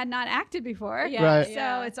 Adam had not acted before. Yeah, Right.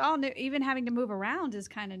 So it's all new. Even having to move around is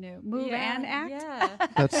kind of new. Move and act. Yeah.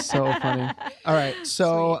 That's so funny. All right.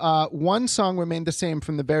 So one song remained the same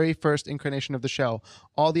from the very first incarnation of the show.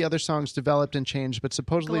 All the other songs developed and changed, but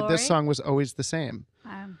supposedly Glory? this song was always the same.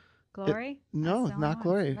 Glory? No, That's the not only one.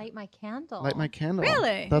 Glory. Light my candle. Light my candle.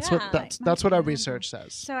 Really? That's Yeah. that's what our research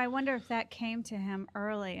says. So I wonder if that came to him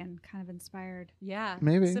early and kind of inspired. Yeah.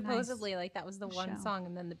 Maybe. Supposedly, like that was the one Show. song,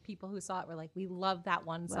 and then the people who saw it were like, "We love that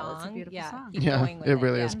one Well, song." it's a beautiful yeah, song. Keep Yeah, going with it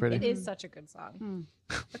really Yeah. is pretty. It is such a good song.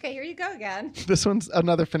 Okay, here you go again. This one's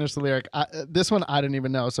another finish the lyric. This one I didn't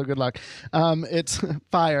even know, so good luck. It's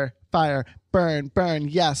fire, fire, burn, burn,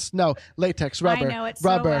 yes, no, latex, rubber, I know it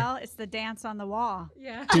rubber. so well. It's the dance on the wall.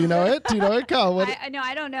 Yeah. Do you know it? Do you know it? Go. What?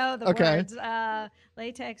 I don't know the Okay. words.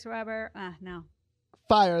 Latex, rubber. No.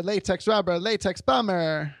 Fire, latex, rubber, latex,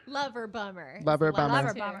 bummer. Lover bummer. Lover bummer.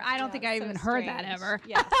 Lover bummer. I don't think I even heard that ever.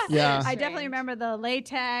 Yes. Yeah. I definitely remember the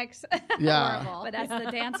latex. Yeah. Horrible. But that's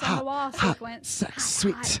the dance on the wall sequence. Sex,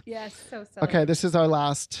 sweet. Yes, so Okay, this is our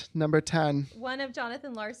last, number 10. One of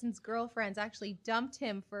Jonathan Larson's girlfriends actually dumped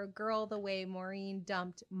him for a girl the way Maureen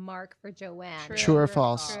dumped Mark for Joanne. True or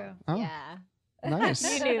false? True. Oh, Yeah. nice.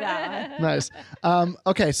 You knew that one. Nice.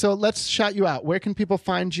 Okay, so let's shout you out. Where can people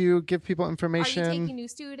find you? Give people Are you information. taking new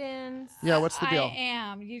students? Yeah, what's the deal? I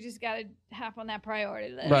am. You just got to hop on that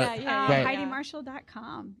priority list. Right, right.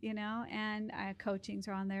 HeidiMarshall.com, and coachings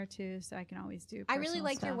are on there too, so I can always do I really personal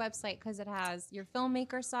like stuff. your website because it has your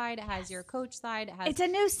filmmaker side, it has your coach side, it has. It's a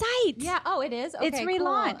new site. Yeah. Oh, it is. Okay, It's cool.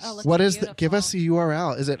 relaunched. Oh, it looks What is the, beautiful. give us the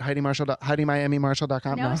URL. Is it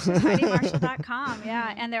HeidiMiamiMarshall.com? No, it's just HeidiMarshall.com.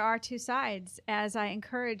 Yeah, and there are two sides, as I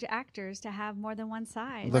encourage actors to have more than one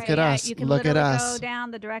side. Look at us. You can Look at literally us. go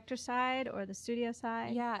down the director's side or the studio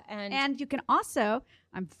side. Yeah, and And you can also,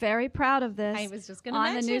 I'm very proud of this, I was just going to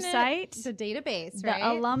on mention the new it. site, the database, the right?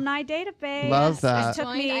 alumni database. Love that. It took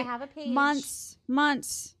Joined, me I have a page.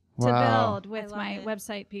 months to Wow. build with my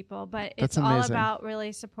website people, but That's it's all amazing. about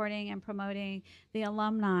really supporting and promoting the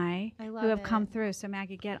alumni who have come through. So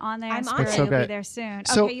Maggie, get on there. I'm on Spirit it. So will great. be there soon.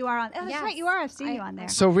 So- Okay, you are on. Oh, that's Yes. right, you are. I've seen you on there.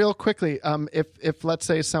 So real quickly, if let's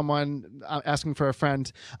say someone asking for a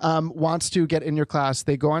friend wants to get in your class,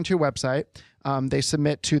 they go onto your website, they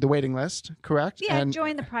submit to the waiting list, correct? Yeah, And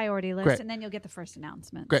join the priority list, Great. and then you'll get the first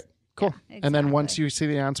announcement. great, cool. Yeah, And then once exactly. you see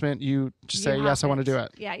the announcement, you just say, You yes, I hop want to do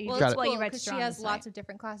it. Yeah, you Well, just it's Got it. cool you because register she on has the lots site, of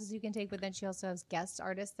different classes you can take, but then she also has guest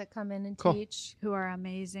artists that come in and Cool. teach. who are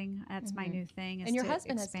amazing. That's my new thing. Is And your to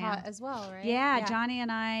husband expand. has taught as well, right? Yeah, Johnny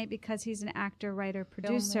and I, because he's an actor, writer,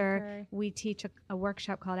 producer, Filmmaker. we teach a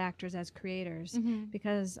workshop called Actors as Creators. Mm-hmm.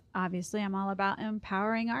 Because obviously, I'm all about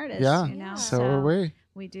empowering artists. Yeah, you know? so are we.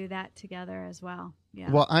 We do that together as well. Yeah.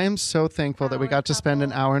 Well, I am so thankful that we Power got to spend an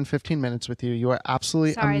couple. hour and 15 minutes with you. You are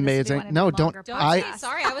absolutely Sorry, this will be amazing. one of No, the don't. longer Don't I say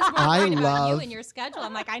sorry. I was more I worried about love- you and your schedule.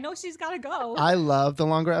 I'm like, I know she's got to go. I love the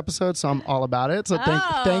longer episodes, so I'm all about it. So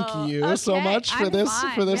thank you so okay. much for I'm this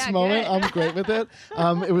fine. Yeah, moment. good. I'm great with it.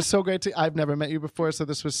 It was so great I've never met you before, so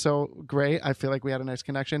this was so great. I feel like we had a nice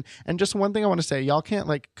connection. And just one thing I want to say, y'all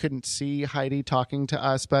couldn't see Heidi talking to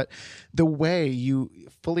us, but the way you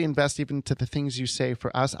fully invest even to the things you say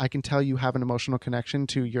for us, I can tell you have an emotional connection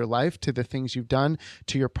to your life, to the things you've done,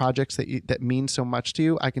 to your projects that mean so much to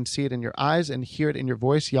you. I can see it in your eyes and hear it in your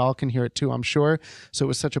voice. Y'all can hear it too, I'm sure. So it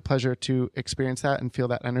was such a pleasure to experience that and feel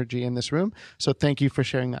that energy in this room. So thank you for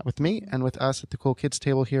sharing that with me and with us at the Cool Kids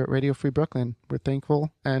table here at Radio Free Brooklyn. We're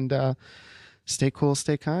thankful, and stay cool,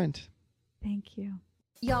 stay kind. Thank you.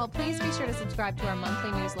 Y'all, please be sure to subscribe to our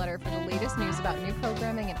monthly newsletter for the latest news about new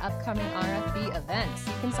programming and upcoming RFB events.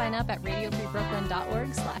 You can sign up at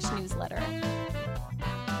radiofreebrooklyn.org/newsletter.